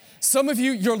that. Some of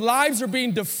you, your lives are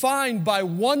being defined by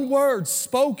one word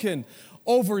spoken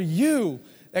over you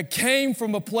that came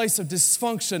from a place of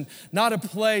dysfunction, not a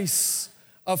place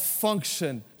of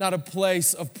function, not a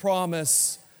place of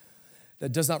promise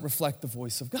that does not reflect the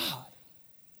voice of God.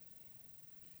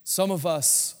 Some of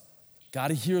us got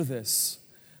to hear this.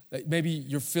 That maybe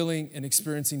you're feeling and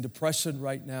experiencing depression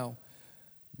right now.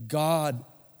 God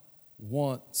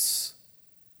wants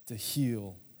to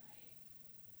heal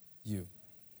you.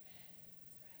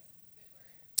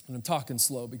 And I'm talking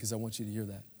slow because I want you to hear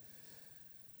that.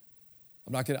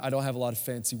 I don't have a lot of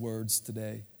fancy words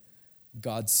today.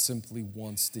 God simply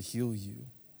wants to heal you.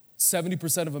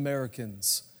 70% of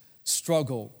Americans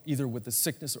struggle either with a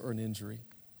sickness or an injury.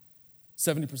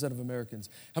 70% of Americans.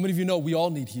 How many of you know we all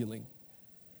need healing?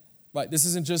 Right, this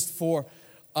isn't just for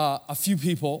a few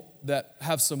people that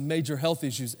have some major health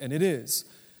issues, and it is,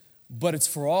 but it's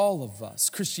for all of us.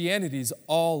 Christianity is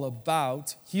all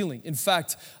about healing. In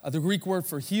fact, the Greek word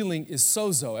for healing is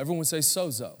sozo. Everyone would say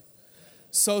sozo.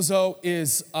 Sozo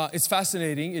is, it's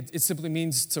fascinating. It simply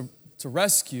means to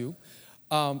rescue.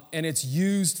 And it's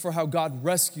used for how God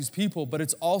rescues people, but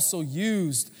it's also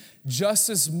used just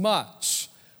as much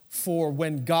for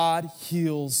when God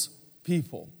heals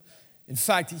people. In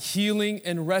fact, healing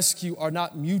and rescue are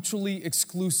not mutually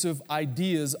exclusive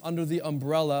ideas under the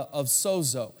umbrella of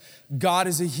sozo. God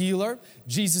is a healer.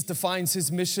 Jesus defines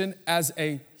His mission as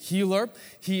a healer.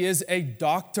 He is a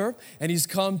doctor, and He's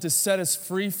come to set us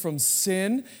free from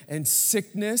sin and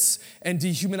sickness and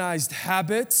dehumanized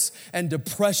habits and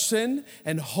depression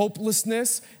and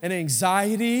hopelessness and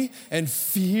anxiety and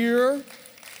fear.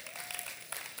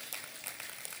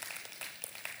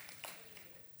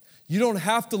 You don't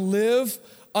have to live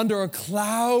under a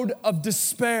cloud of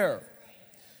despair.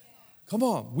 Come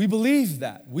on, we believe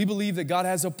that. We believe that God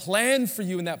has a plan for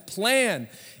you, and that plan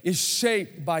is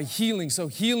shaped by healing. So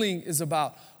healing is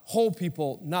about whole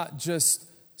people, not just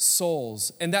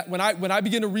souls. And that when I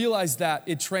began to realize that,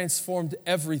 it transformed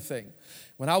everything.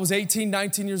 When I was 18,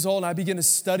 19 years old, and I began to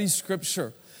study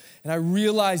Scripture, and I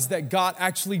realized that God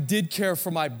actually did care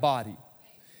for my body,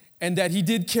 and that He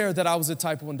did care that I was a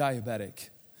type 1 diabetic,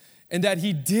 and that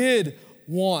He did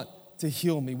want to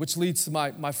heal me, which leads to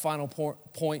my final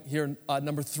point here,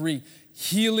 number 3.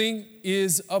 Healing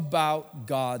is about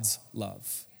God's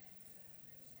love.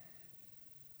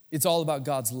 It's all about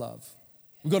God's love.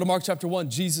 We go to Mark chapter 1.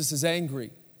 Jesus is angry.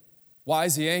 Why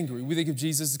is He angry? We think of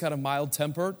Jesus as kind of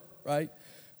mild-tempered, right?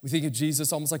 We think of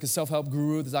Jesus almost like a self-help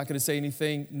guru that's not going to say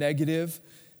anything negative.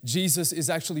 Jesus is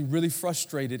actually really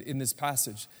frustrated in this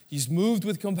passage. He's moved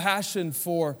with compassion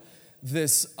for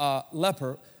this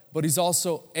leper, but he's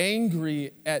also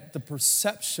angry at the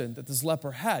perception that this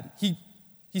leper had.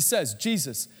 He says,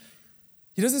 Jesus,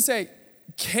 he doesn't say,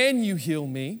 can you heal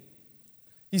me?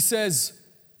 He says,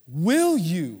 will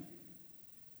you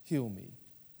heal me?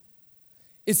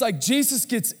 It's like Jesus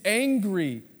gets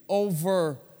angry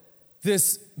over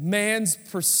this man's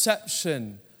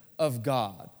perception of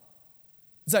God.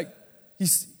 It's like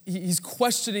he's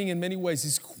questioning in many ways.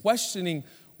 He's questioning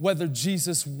whether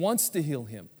Jesus wants to heal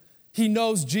him. He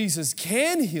knows Jesus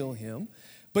can heal him,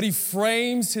 but he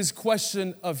frames his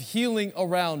question of healing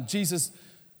around Jesus,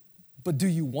 but do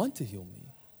you want to heal me?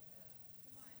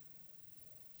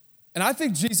 And I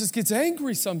think Jesus gets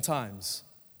angry sometimes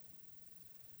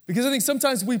because I think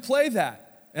sometimes we play that.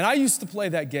 And I used to play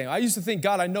that game. I used to think,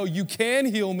 God, I know you can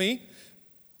heal me.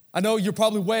 I know you're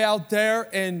probably way out there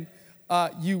and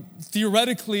you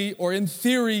theoretically or in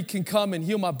theory can come and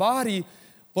heal my body.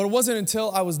 But it wasn't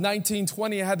until I was 19,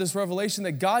 20, I had this revelation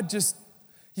that God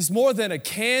he's more than a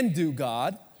can-do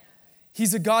God.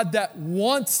 He's a God that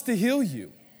wants to heal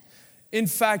you. In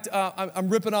fact, I'm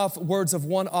ripping off words of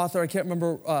one author. I can't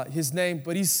remember his name,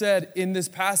 but he said in this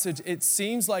passage, it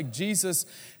seems like Jesus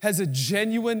has a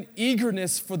genuine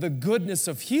eagerness for the goodness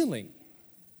of healing.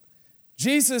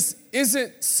 Jesus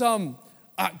isn't some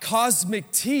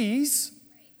cosmic tease.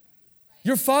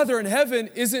 Your Father in heaven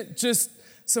isn't just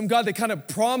some God that kind of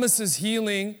promises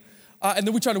healing, and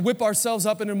then we try to whip ourselves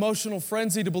up in emotional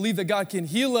frenzy to believe that God can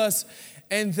heal us,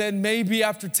 and then maybe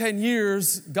after 10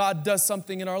 years, God does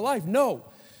something in our life. No.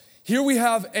 Here we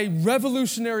have a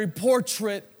revolutionary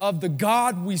portrait of the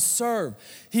God we serve.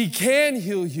 He can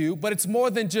heal you, but it's more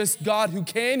than just God who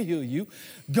can heal you.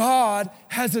 God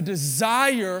has a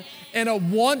desire and a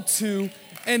want to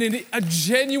and a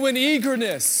genuine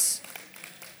eagerness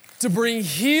to bring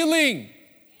healing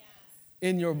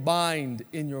in your mind,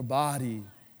 in your body,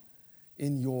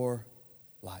 in your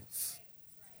life.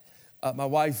 My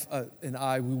wife and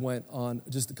I, we went on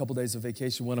just a couple days of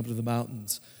vacation, went up to the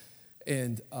mountains,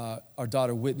 and our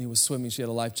daughter Whitney was swimming. She had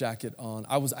a life jacket on.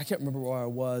 I can't remember where I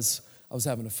was. I was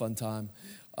having a fun time.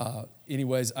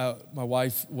 My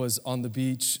wife was on the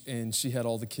beach, and she had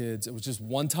all the kids. It was just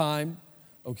one time,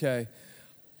 okay?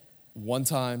 One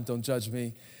time, don't judge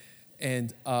me.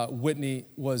 And Whitney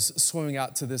was swimming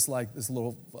out to this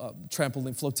little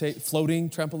trampoline, floating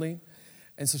trampoline.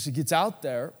 And so she gets out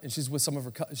there, and she's with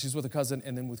her cousin,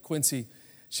 and then with Quincy,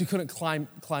 she couldn't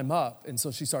climb up, and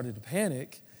so she started to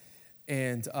panic.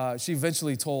 And she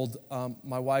eventually told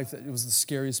my wife that it was the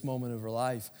scariest moment of her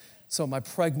life. So my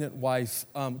pregnant wife,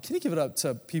 can you give it up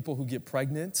to people who get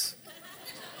pregnant?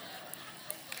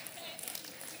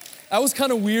 That was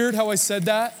kind of weird how I said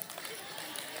that.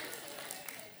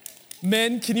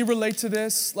 Men, can you relate to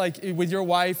this? Like with your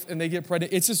wife and they get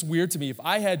pregnant, it's just weird to me. If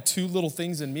I had two little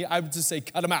things in me, I would just say,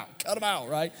 cut them out,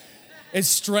 right? It's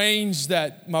strange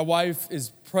that my wife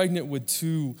is pregnant with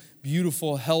two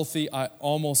beautiful, healthy, I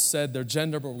almost said their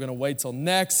gender, but we're going to wait till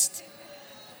next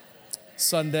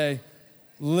Sunday,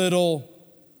 little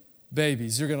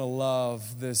babies. You're going to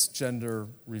love this gender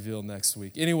reveal next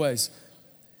week. Anyways,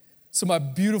 so my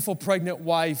beautiful pregnant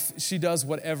wife, she does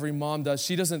what every mom does.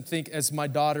 She doesn't think as my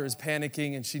daughter is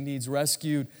panicking and she needs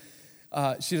rescued,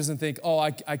 she doesn't think, oh,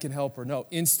 I can help her. No,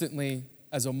 instantly,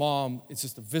 as a mom, it's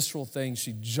just a visceral thing.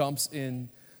 She jumps into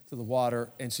the water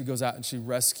and she goes out and she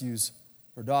rescues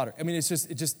her daughter. I mean, it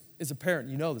just as a parent,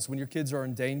 you know this. When your kids are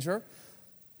in danger,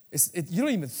 you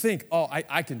don't even think, oh,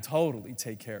 I can totally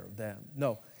take care of them.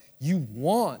 No, you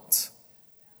want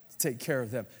to take care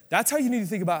of them. That's how you need to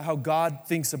think about how God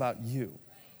thinks about you.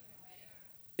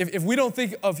 If we don't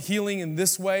think of healing in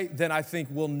this way, then I think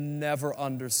we'll never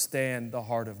understand the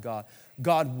heart of God.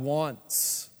 God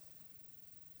wants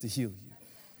to heal you.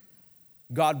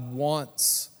 God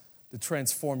wants to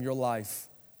transform your life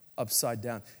upside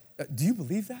down. Do you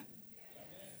believe that?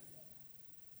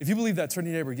 If you believe that, turn to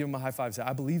your neighbor, give him a high five, say,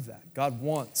 I believe that. God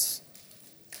wants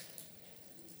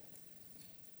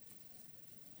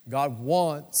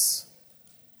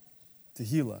to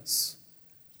heal us.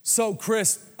 So,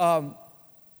 Chris,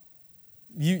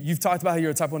 you've talked about how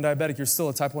you're a type 1 diabetic. You're still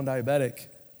a type 1 diabetic.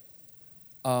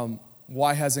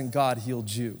 Why hasn't God healed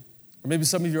you? Or maybe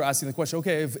some of you are asking the question,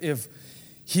 okay, if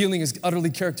healing is utterly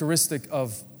characteristic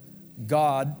of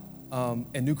God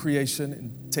and new creation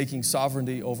and taking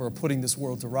sovereignty over putting this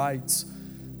world to rights,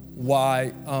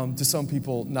 why do some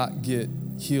people not get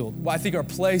healed? Well, I think our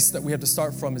place that we have to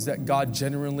start from is that God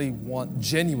genuinely wants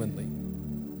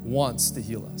to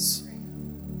heal us.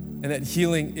 And that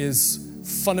healing is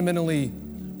fundamentally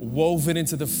woven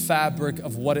into the fabric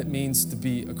of what it means to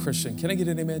be a Christian. Can I get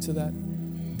an amen to that?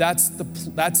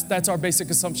 That's our basic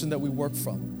assumption that we work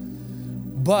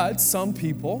from. But some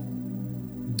people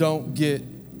don't get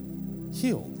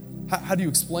healed. How do you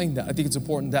explain that? I think it's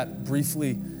important that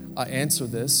briefly answer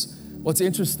this. What's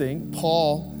interesting,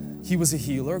 Paul, he was a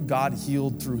healer. God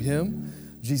healed through him.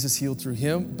 Jesus healed through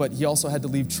him, but he also had to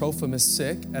leave Trophimus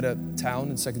sick at a town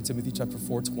in 2 Timothy chapter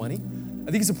 4:20.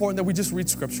 I think it's important that we just read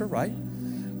scripture, right?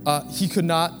 He could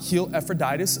not heal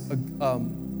Epaphroditus,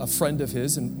 a friend of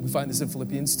his, and we find this in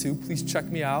Philippians 2. Please check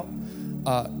me out.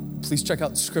 Please check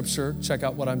out scripture. Check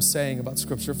out what I'm saying about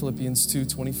scripture, Philippians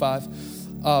 2:25.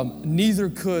 Neither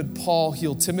could Paul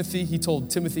heal Timothy. He told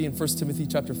Timothy in 1 Timothy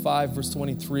chapter 5, verse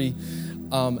 23,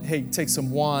 hey, take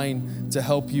some wine to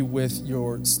help you with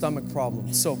your stomach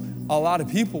problems. So a lot of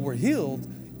people were healed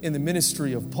in the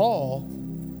ministry of Paul,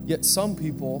 yet some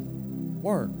people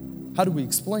weren't. How do we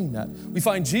explain that? We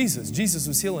find Jesus. Jesus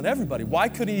was healing everybody. Why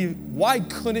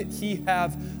couldn't he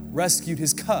have rescued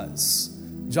his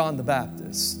cousin, John the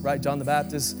Baptist, right? John the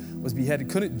Baptist was beheaded.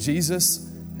 Couldn't Jesus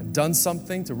have done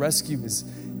something to rescue his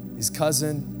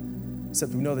cousin?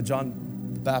 Except we know that John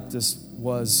the Baptist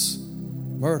was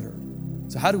murdered.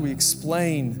 So how do we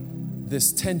explain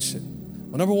this tension?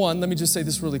 Well, number one, let me just say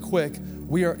this really quick.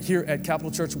 We are here at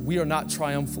Capital Church, we are not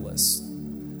triumphalists.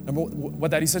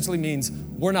 What that essentially means,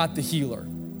 we're not the healer.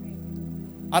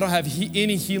 I don't have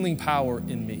any healing power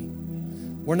in me.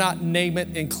 We're not name it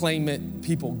and claim it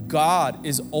people. God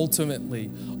is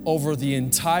ultimately over the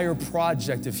entire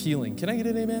project of healing. Can I get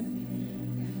an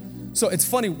amen? So it's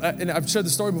funny, and I've shared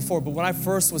the story before, but when I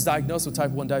first was diagnosed with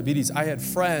type 1 diabetes, I had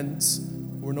friends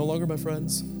who are no longer my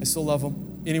friends. I still love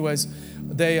them. Anyways,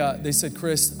 they said,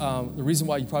 Chris, the reason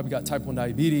why you probably got type 1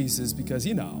 diabetes is because,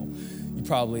 you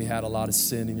probably had a lot of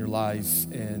sin in your life,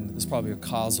 and there's probably a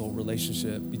causal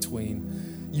relationship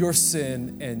between your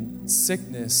sin and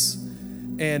sickness.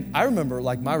 And I remember,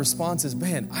 my response is,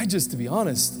 to be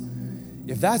honest,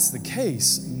 if that's the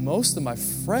case, most of my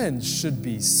friends should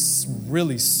be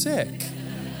really sick.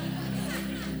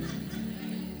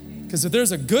 Because if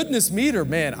there's a goodness meter,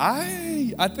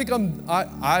 I think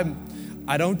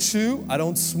I don't chew, I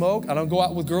don't smoke, I don't go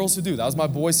out with girls who do. That was my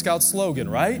Boy Scout slogan,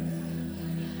 right?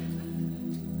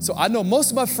 So I know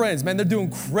most of my friends, they're doing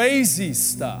crazy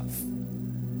stuff.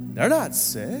 They're not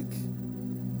sick.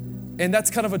 And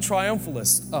that's kind of a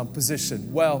triumphalist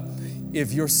position. Well,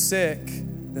 if you're sick,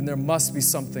 then there must be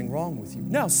something wrong with you.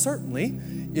 Now, certainly,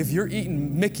 if you're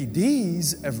eating Mickey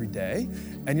D's every day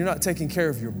and you're not taking care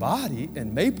of your body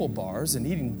and maple bars and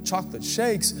eating chocolate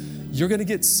shakes, you're going to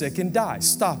get sick and die.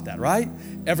 Stop that, right?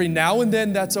 Every now and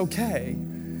then, that's okay.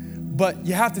 But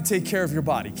you have to take care of your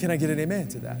body. Can I get an amen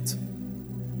to that?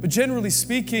 But generally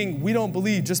speaking, we don't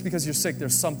believe just because you're sick,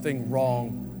 there's something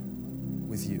wrong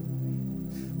with you.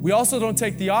 We also don't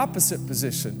take the opposite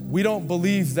position. We don't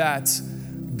believe that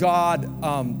God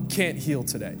can't heal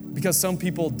today because some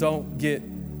people don't get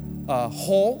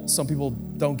whole, some people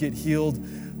don't get healed,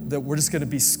 that we're just going to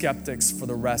be skeptics for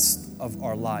the rest of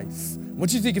our life.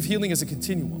 What do you think of healing as a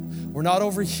continuum? We're not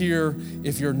over here.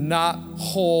 If you're not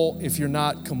whole, if you're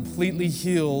not completely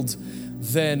healed,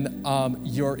 then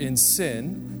you're in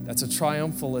sin. That's a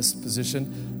triumphalist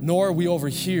position. Nor are we over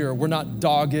here. We're not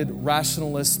dogged,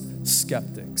 rationalist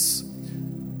skeptics.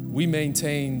 We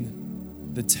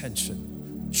maintain the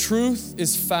tension. Truth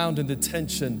is found in the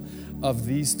tension of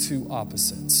these two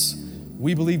opposites.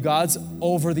 We believe God's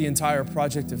over the entire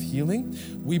project of healing.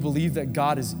 We believe that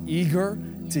God is eager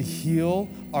to heal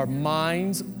our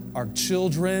minds, our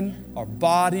children, our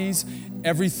bodies,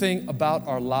 everything about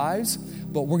our lives,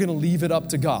 but we're going to leave it up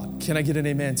to God. Can I get an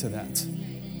amen to that?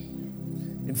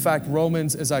 In fact,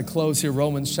 Romans, as I close here,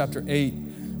 Romans chapter 8,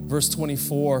 verse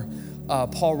 24,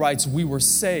 Paul writes, we were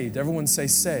saved. Everyone say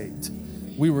saved.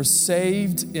 We were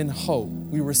saved in hope.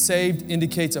 We were saved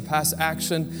indicates a past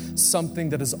action, something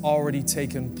that has already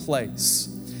taken place.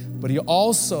 But he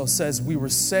also says we were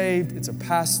saved, it's a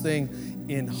past thing,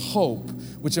 in hope,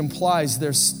 which implies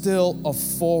there's still a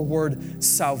forward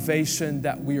salvation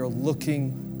that we are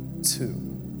looking to.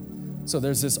 So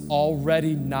there's this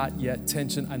already not yet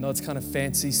tension. I know it's kind of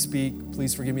fancy speak.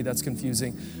 Please forgive me, that's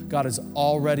confusing. God has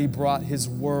already brought his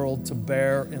world to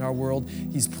bear in our world.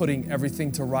 He's putting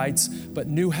everything to rights. But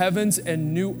new heavens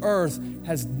and new earth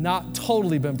has not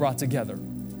totally been brought together.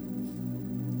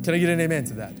 Can I get an amen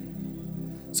to that?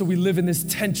 So we live in this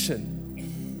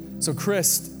tension. So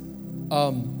Chris,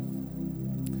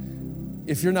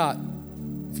 if you're not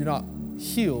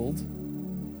healed,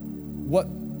 what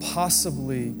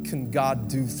possibly can God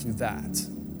do through that?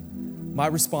 My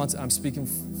response, I'm speaking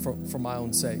for my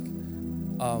own sake.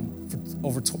 For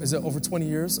over 20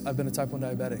 years, I've been a type 1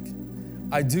 diabetic.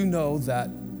 I do know that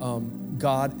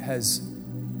God has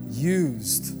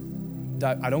used,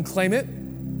 I don't claim it,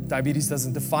 Diabetes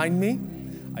doesn't define me.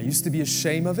 I used to be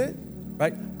ashamed of it,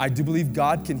 right? I do believe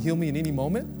God can heal me in any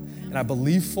moment, and I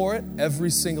believe for it every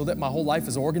single day. My whole life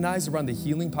is organized around the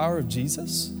healing power of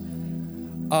Jesus.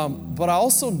 But I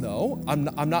also know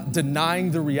I'm not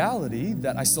denying the reality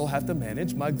that I still have to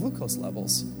manage my glucose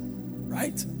levels,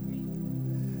 right?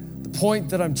 The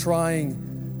point that I'm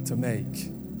trying to make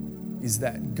is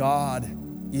that God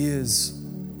is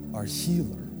our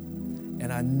healer.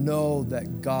 And I know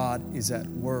that God is at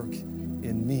work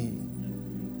in me.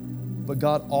 But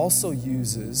God also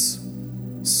uses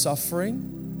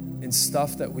suffering and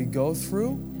stuff that we go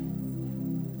through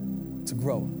to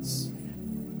grow us.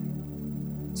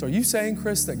 So are you saying,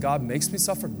 Chris, that God makes me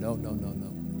suffer? No.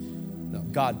 No,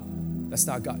 God, that's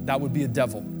not God. That would be a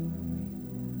devil.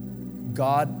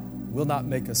 God will not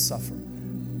make us suffer.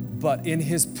 But in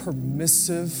his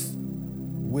permissive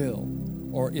will,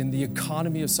 or in the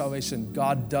economy of salvation,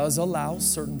 God does allow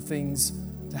certain things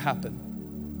to happen.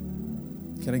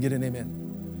 Can I get an amen?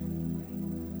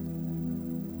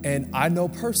 And I know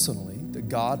personally that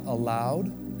God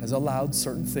has allowed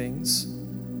certain things,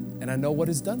 and I know what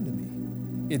it's done to me.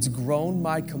 It's grown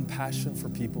my compassion for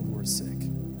people who are sick.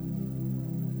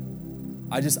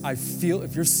 I feel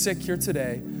if you're sick here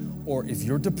today, or if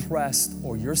you're depressed,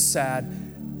 or you're sad,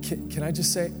 can I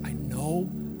just say, I know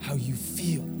how you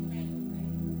feel.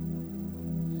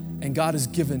 And God has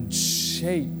given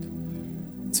shape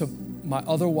to my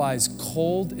otherwise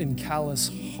cold and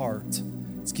callous heart.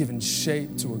 It's given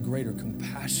shape to a greater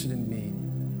compassion in me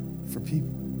for people.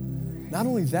 Not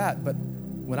only that, but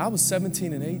when I was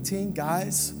 17 and 18,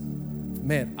 guys,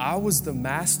 man, I was the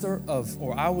master of,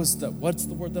 what's the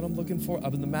word that I'm looking for? I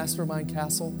was the master of my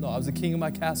castle. No, I was the king of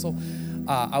my castle.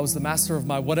 I was the master of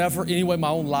my whatever, anyway, my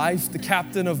own life, the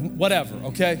captain of whatever,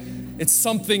 okay? It's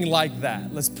something like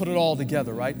that. Let's put it all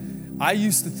together, right? I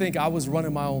used to think I was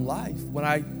running my own life. When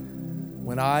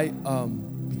I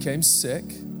became sick,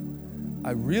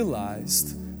 I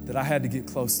realized that I had to get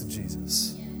close to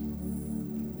Jesus.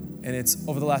 And it's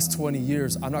over the last 20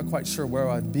 years, I'm not quite sure where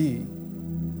I'd be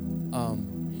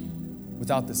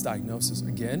without this diagnosis.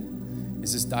 Again,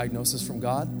 is this diagnosis from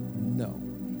God? No.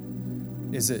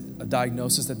 Is it a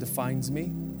diagnosis that defines me?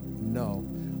 No.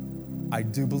 I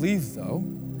do believe, though,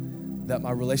 that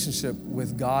my relationship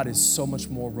with God is so much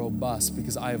more robust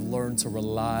because I have learned to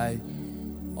rely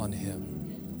on Him.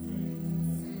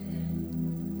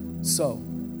 So,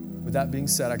 with that being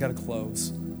said, I got to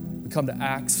close. We come to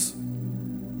Acts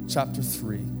chapter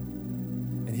 3.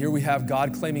 And here we have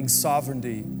God claiming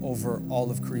sovereignty over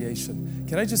all of creation.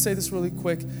 Can I just say this really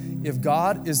quick? If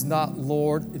God is not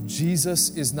Lord, if Jesus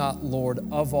is not Lord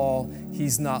of all,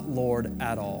 He's not Lord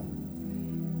at all.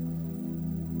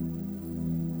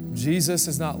 Jesus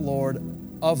is not Lord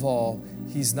of all,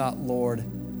 He's not Lord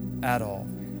at all.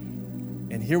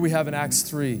 And here we have in Acts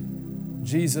 3,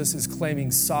 Jesus is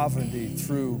claiming sovereignty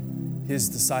through His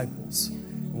disciples.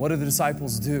 And what do the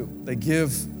disciples do? They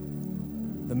give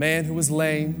the man who was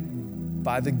lame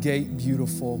by the gate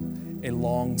beautiful a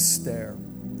long stare.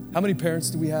 How many parents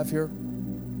do we have here?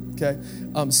 Okay,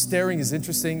 staring is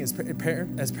interesting. As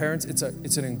parents,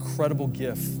 it's an incredible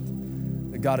gift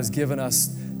that God has given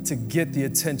us to get the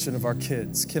attention of our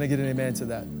kids. Can I get an amen to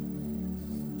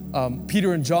that?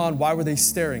 Peter and John, why were they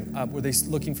staring? Were they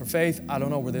looking for faith? I don't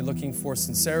know. Were they looking for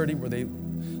sincerity? Were they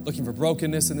looking for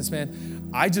brokenness in this man?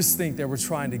 I just think they were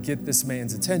trying to get this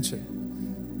man's attention.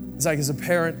 It's like as a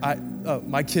parent,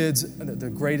 my kids, they're the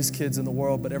greatest kids in the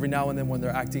world, but every now and then when they're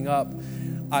acting up,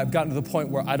 I've gotten to the point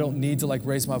where I don't need to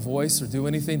raise my voice or do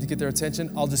anything to get their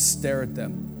attention. I'll just stare at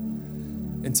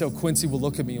them until Quincy will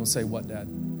look at me and say, "What, Dad?"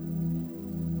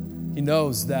 He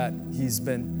knows that he's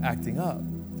been acting up.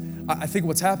 I think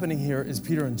what's happening here is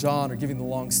Peter and John are giving the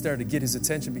long stare to get his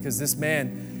attention because this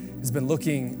man has been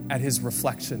looking at his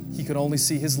reflection. He can only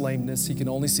see his lameness. He can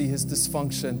only see his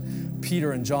dysfunction.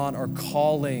 Peter and John are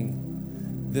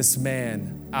calling this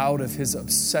man out of his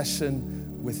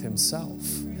obsession with himself.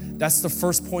 That's the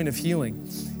first point of healing.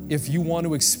 If you want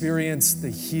to experience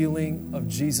the healing of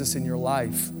Jesus in your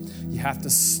life, you have to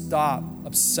stop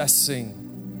obsessing,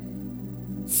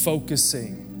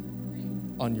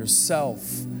 focusing on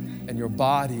yourself and your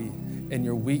body and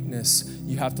your weakness.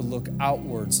 You have to look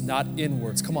outwards, not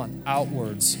inwards. Come on,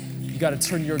 outwards. You got to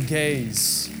turn your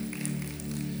gaze.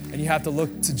 And you have to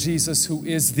look to Jesus, who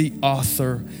is the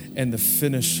author and the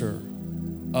finisher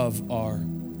of our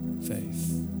faith.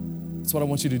 That's what I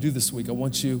want you to do this week. I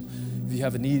want you, if you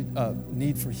have a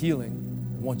need for healing,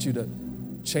 I want you to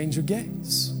change your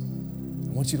gaze.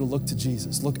 I want you to look to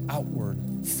Jesus. Look outward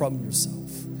from yourself.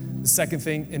 The second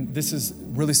thing, and this is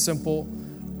really simple,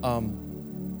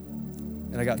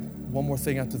 and I got one more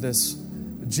thing after this.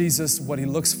 Jesus, what he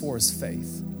looks for is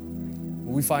faith.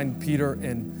 We find Peter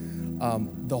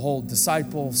and the whole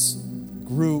disciples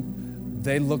group,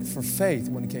 they looked for faith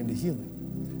when it came to healing.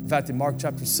 In fact, in Mark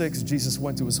chapter 6, Jesus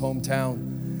went to his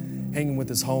hometown, hanging with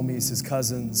his homies, his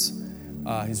cousins,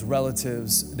 his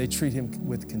relatives. They treat him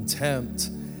with contempt.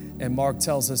 And Mark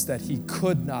tells us that he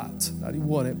could not he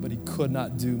wouldn't, but he could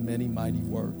not do many mighty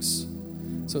works.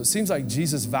 So it seems like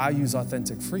Jesus values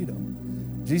authentic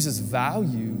freedom. Jesus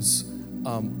values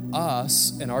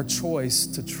us and our choice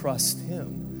to trust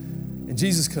him. And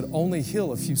Jesus could only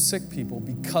heal a few sick people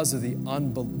because of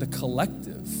the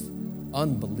collective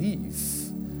unbelief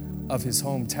of his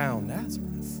hometown,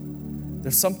 Nazareth.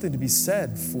 There's something to be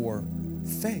said for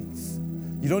faith.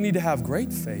 You don't need to have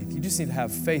great faith. You just need to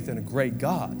have faith in a great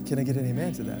God. Can I get an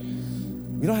amen to that?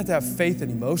 We don't have to have faith in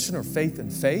emotion or faith in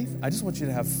faith. I just want you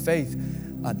to have faith,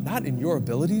 not in your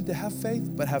ability to have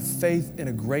faith, but have faith in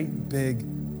a great big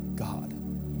God.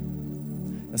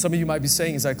 Now, some of you might be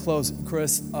saying as I close,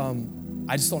 Chris,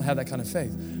 I just don't have that kind of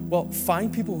faith. Well,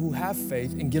 find people who have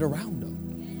faith and get around them.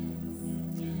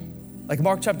 Like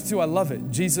Mark chapter 2, I love it.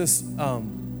 Jesus,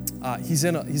 he's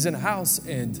in a house,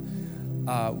 and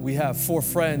we have 4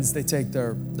 friends. They take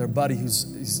their buddy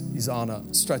he's on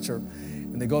a stretcher,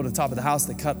 and they go to the top of the house.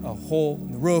 They cut a hole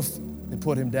in the roof. They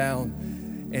put him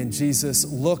down, and Jesus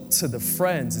looked to the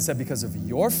friends and said, because of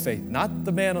your faith, not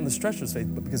the man on the stretcher's faith,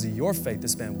 but because of your faith,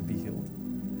 this man will be healed.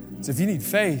 So if you need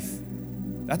faith,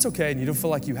 that's okay, and you don't feel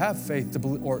like you have faith to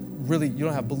believe, or really you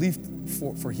don't have belief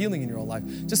for healing in your own life,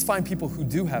 just find people who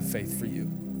do have faith for you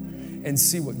and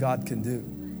see what God can do.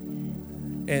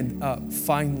 And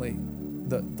finally,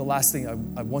 the last thing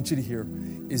I want you to hear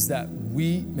is that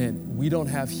we don't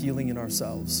have healing in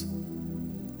ourselves.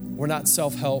 We're not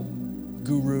self-help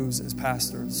gurus as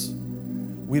pastors.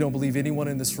 We don't believe anyone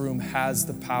in this room has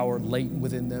the power latent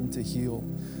within them to heal.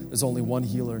 There's only one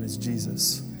healer, and it's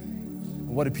Jesus.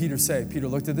 And what did Peter say? Peter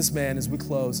looked at this man as we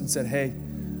close and said, hey,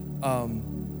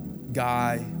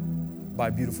 guy by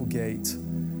a beautiful gate,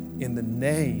 in the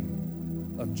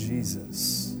name of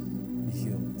Jesus, be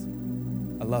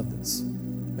healed. I love this.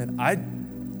 Man,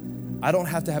 I don't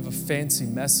have to have a fancy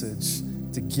message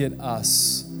to get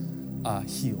us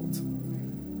healed.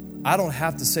 I don't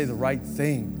have to say the right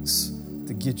things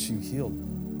to get you healed.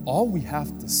 All we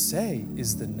have to say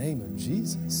is the name of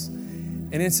Jesus.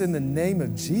 And it's in the name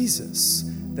of Jesus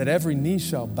that every knee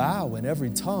shall bow and every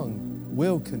tongue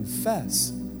will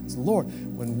confess is the Lord.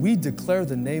 When we declare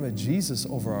the name of Jesus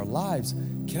over our lives,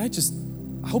 I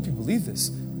hope you believe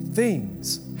this,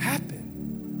 things happen.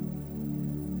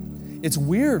 It's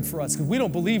weird for us because we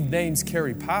don't believe names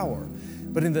carry power.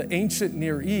 But in the ancient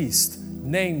Near East,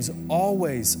 names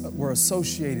always were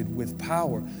associated with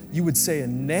power. You would say a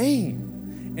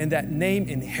name, and that name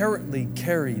inherently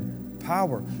carried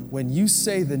power. When you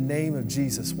say the name of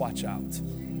Jesus, watch out.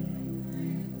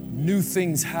 New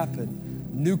things happen.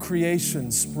 New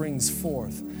creation springs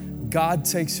forth. God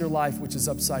takes your life, which is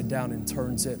upside down, and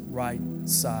turns it right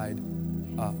side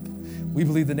up. We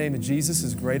believe the name of Jesus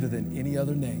is greater than any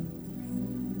other name.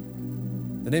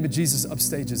 The name of Jesus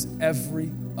upstages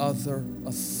every other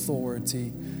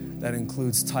authority. That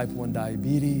includes type 1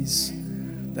 diabetes,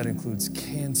 that includes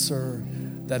cancer,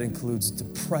 that includes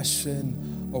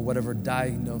depression, or whatever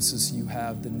diagnosis you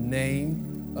have. The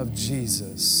name of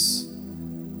Jesus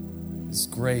is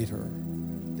greater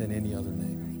than any other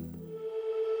name.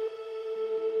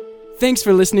 Thanks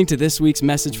for listening to this week's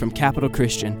message from Capital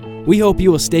Christian. We hope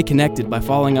you will stay connected by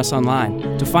following us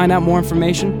online. To find out more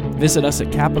information, visit us at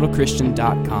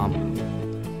capitalchristian.com.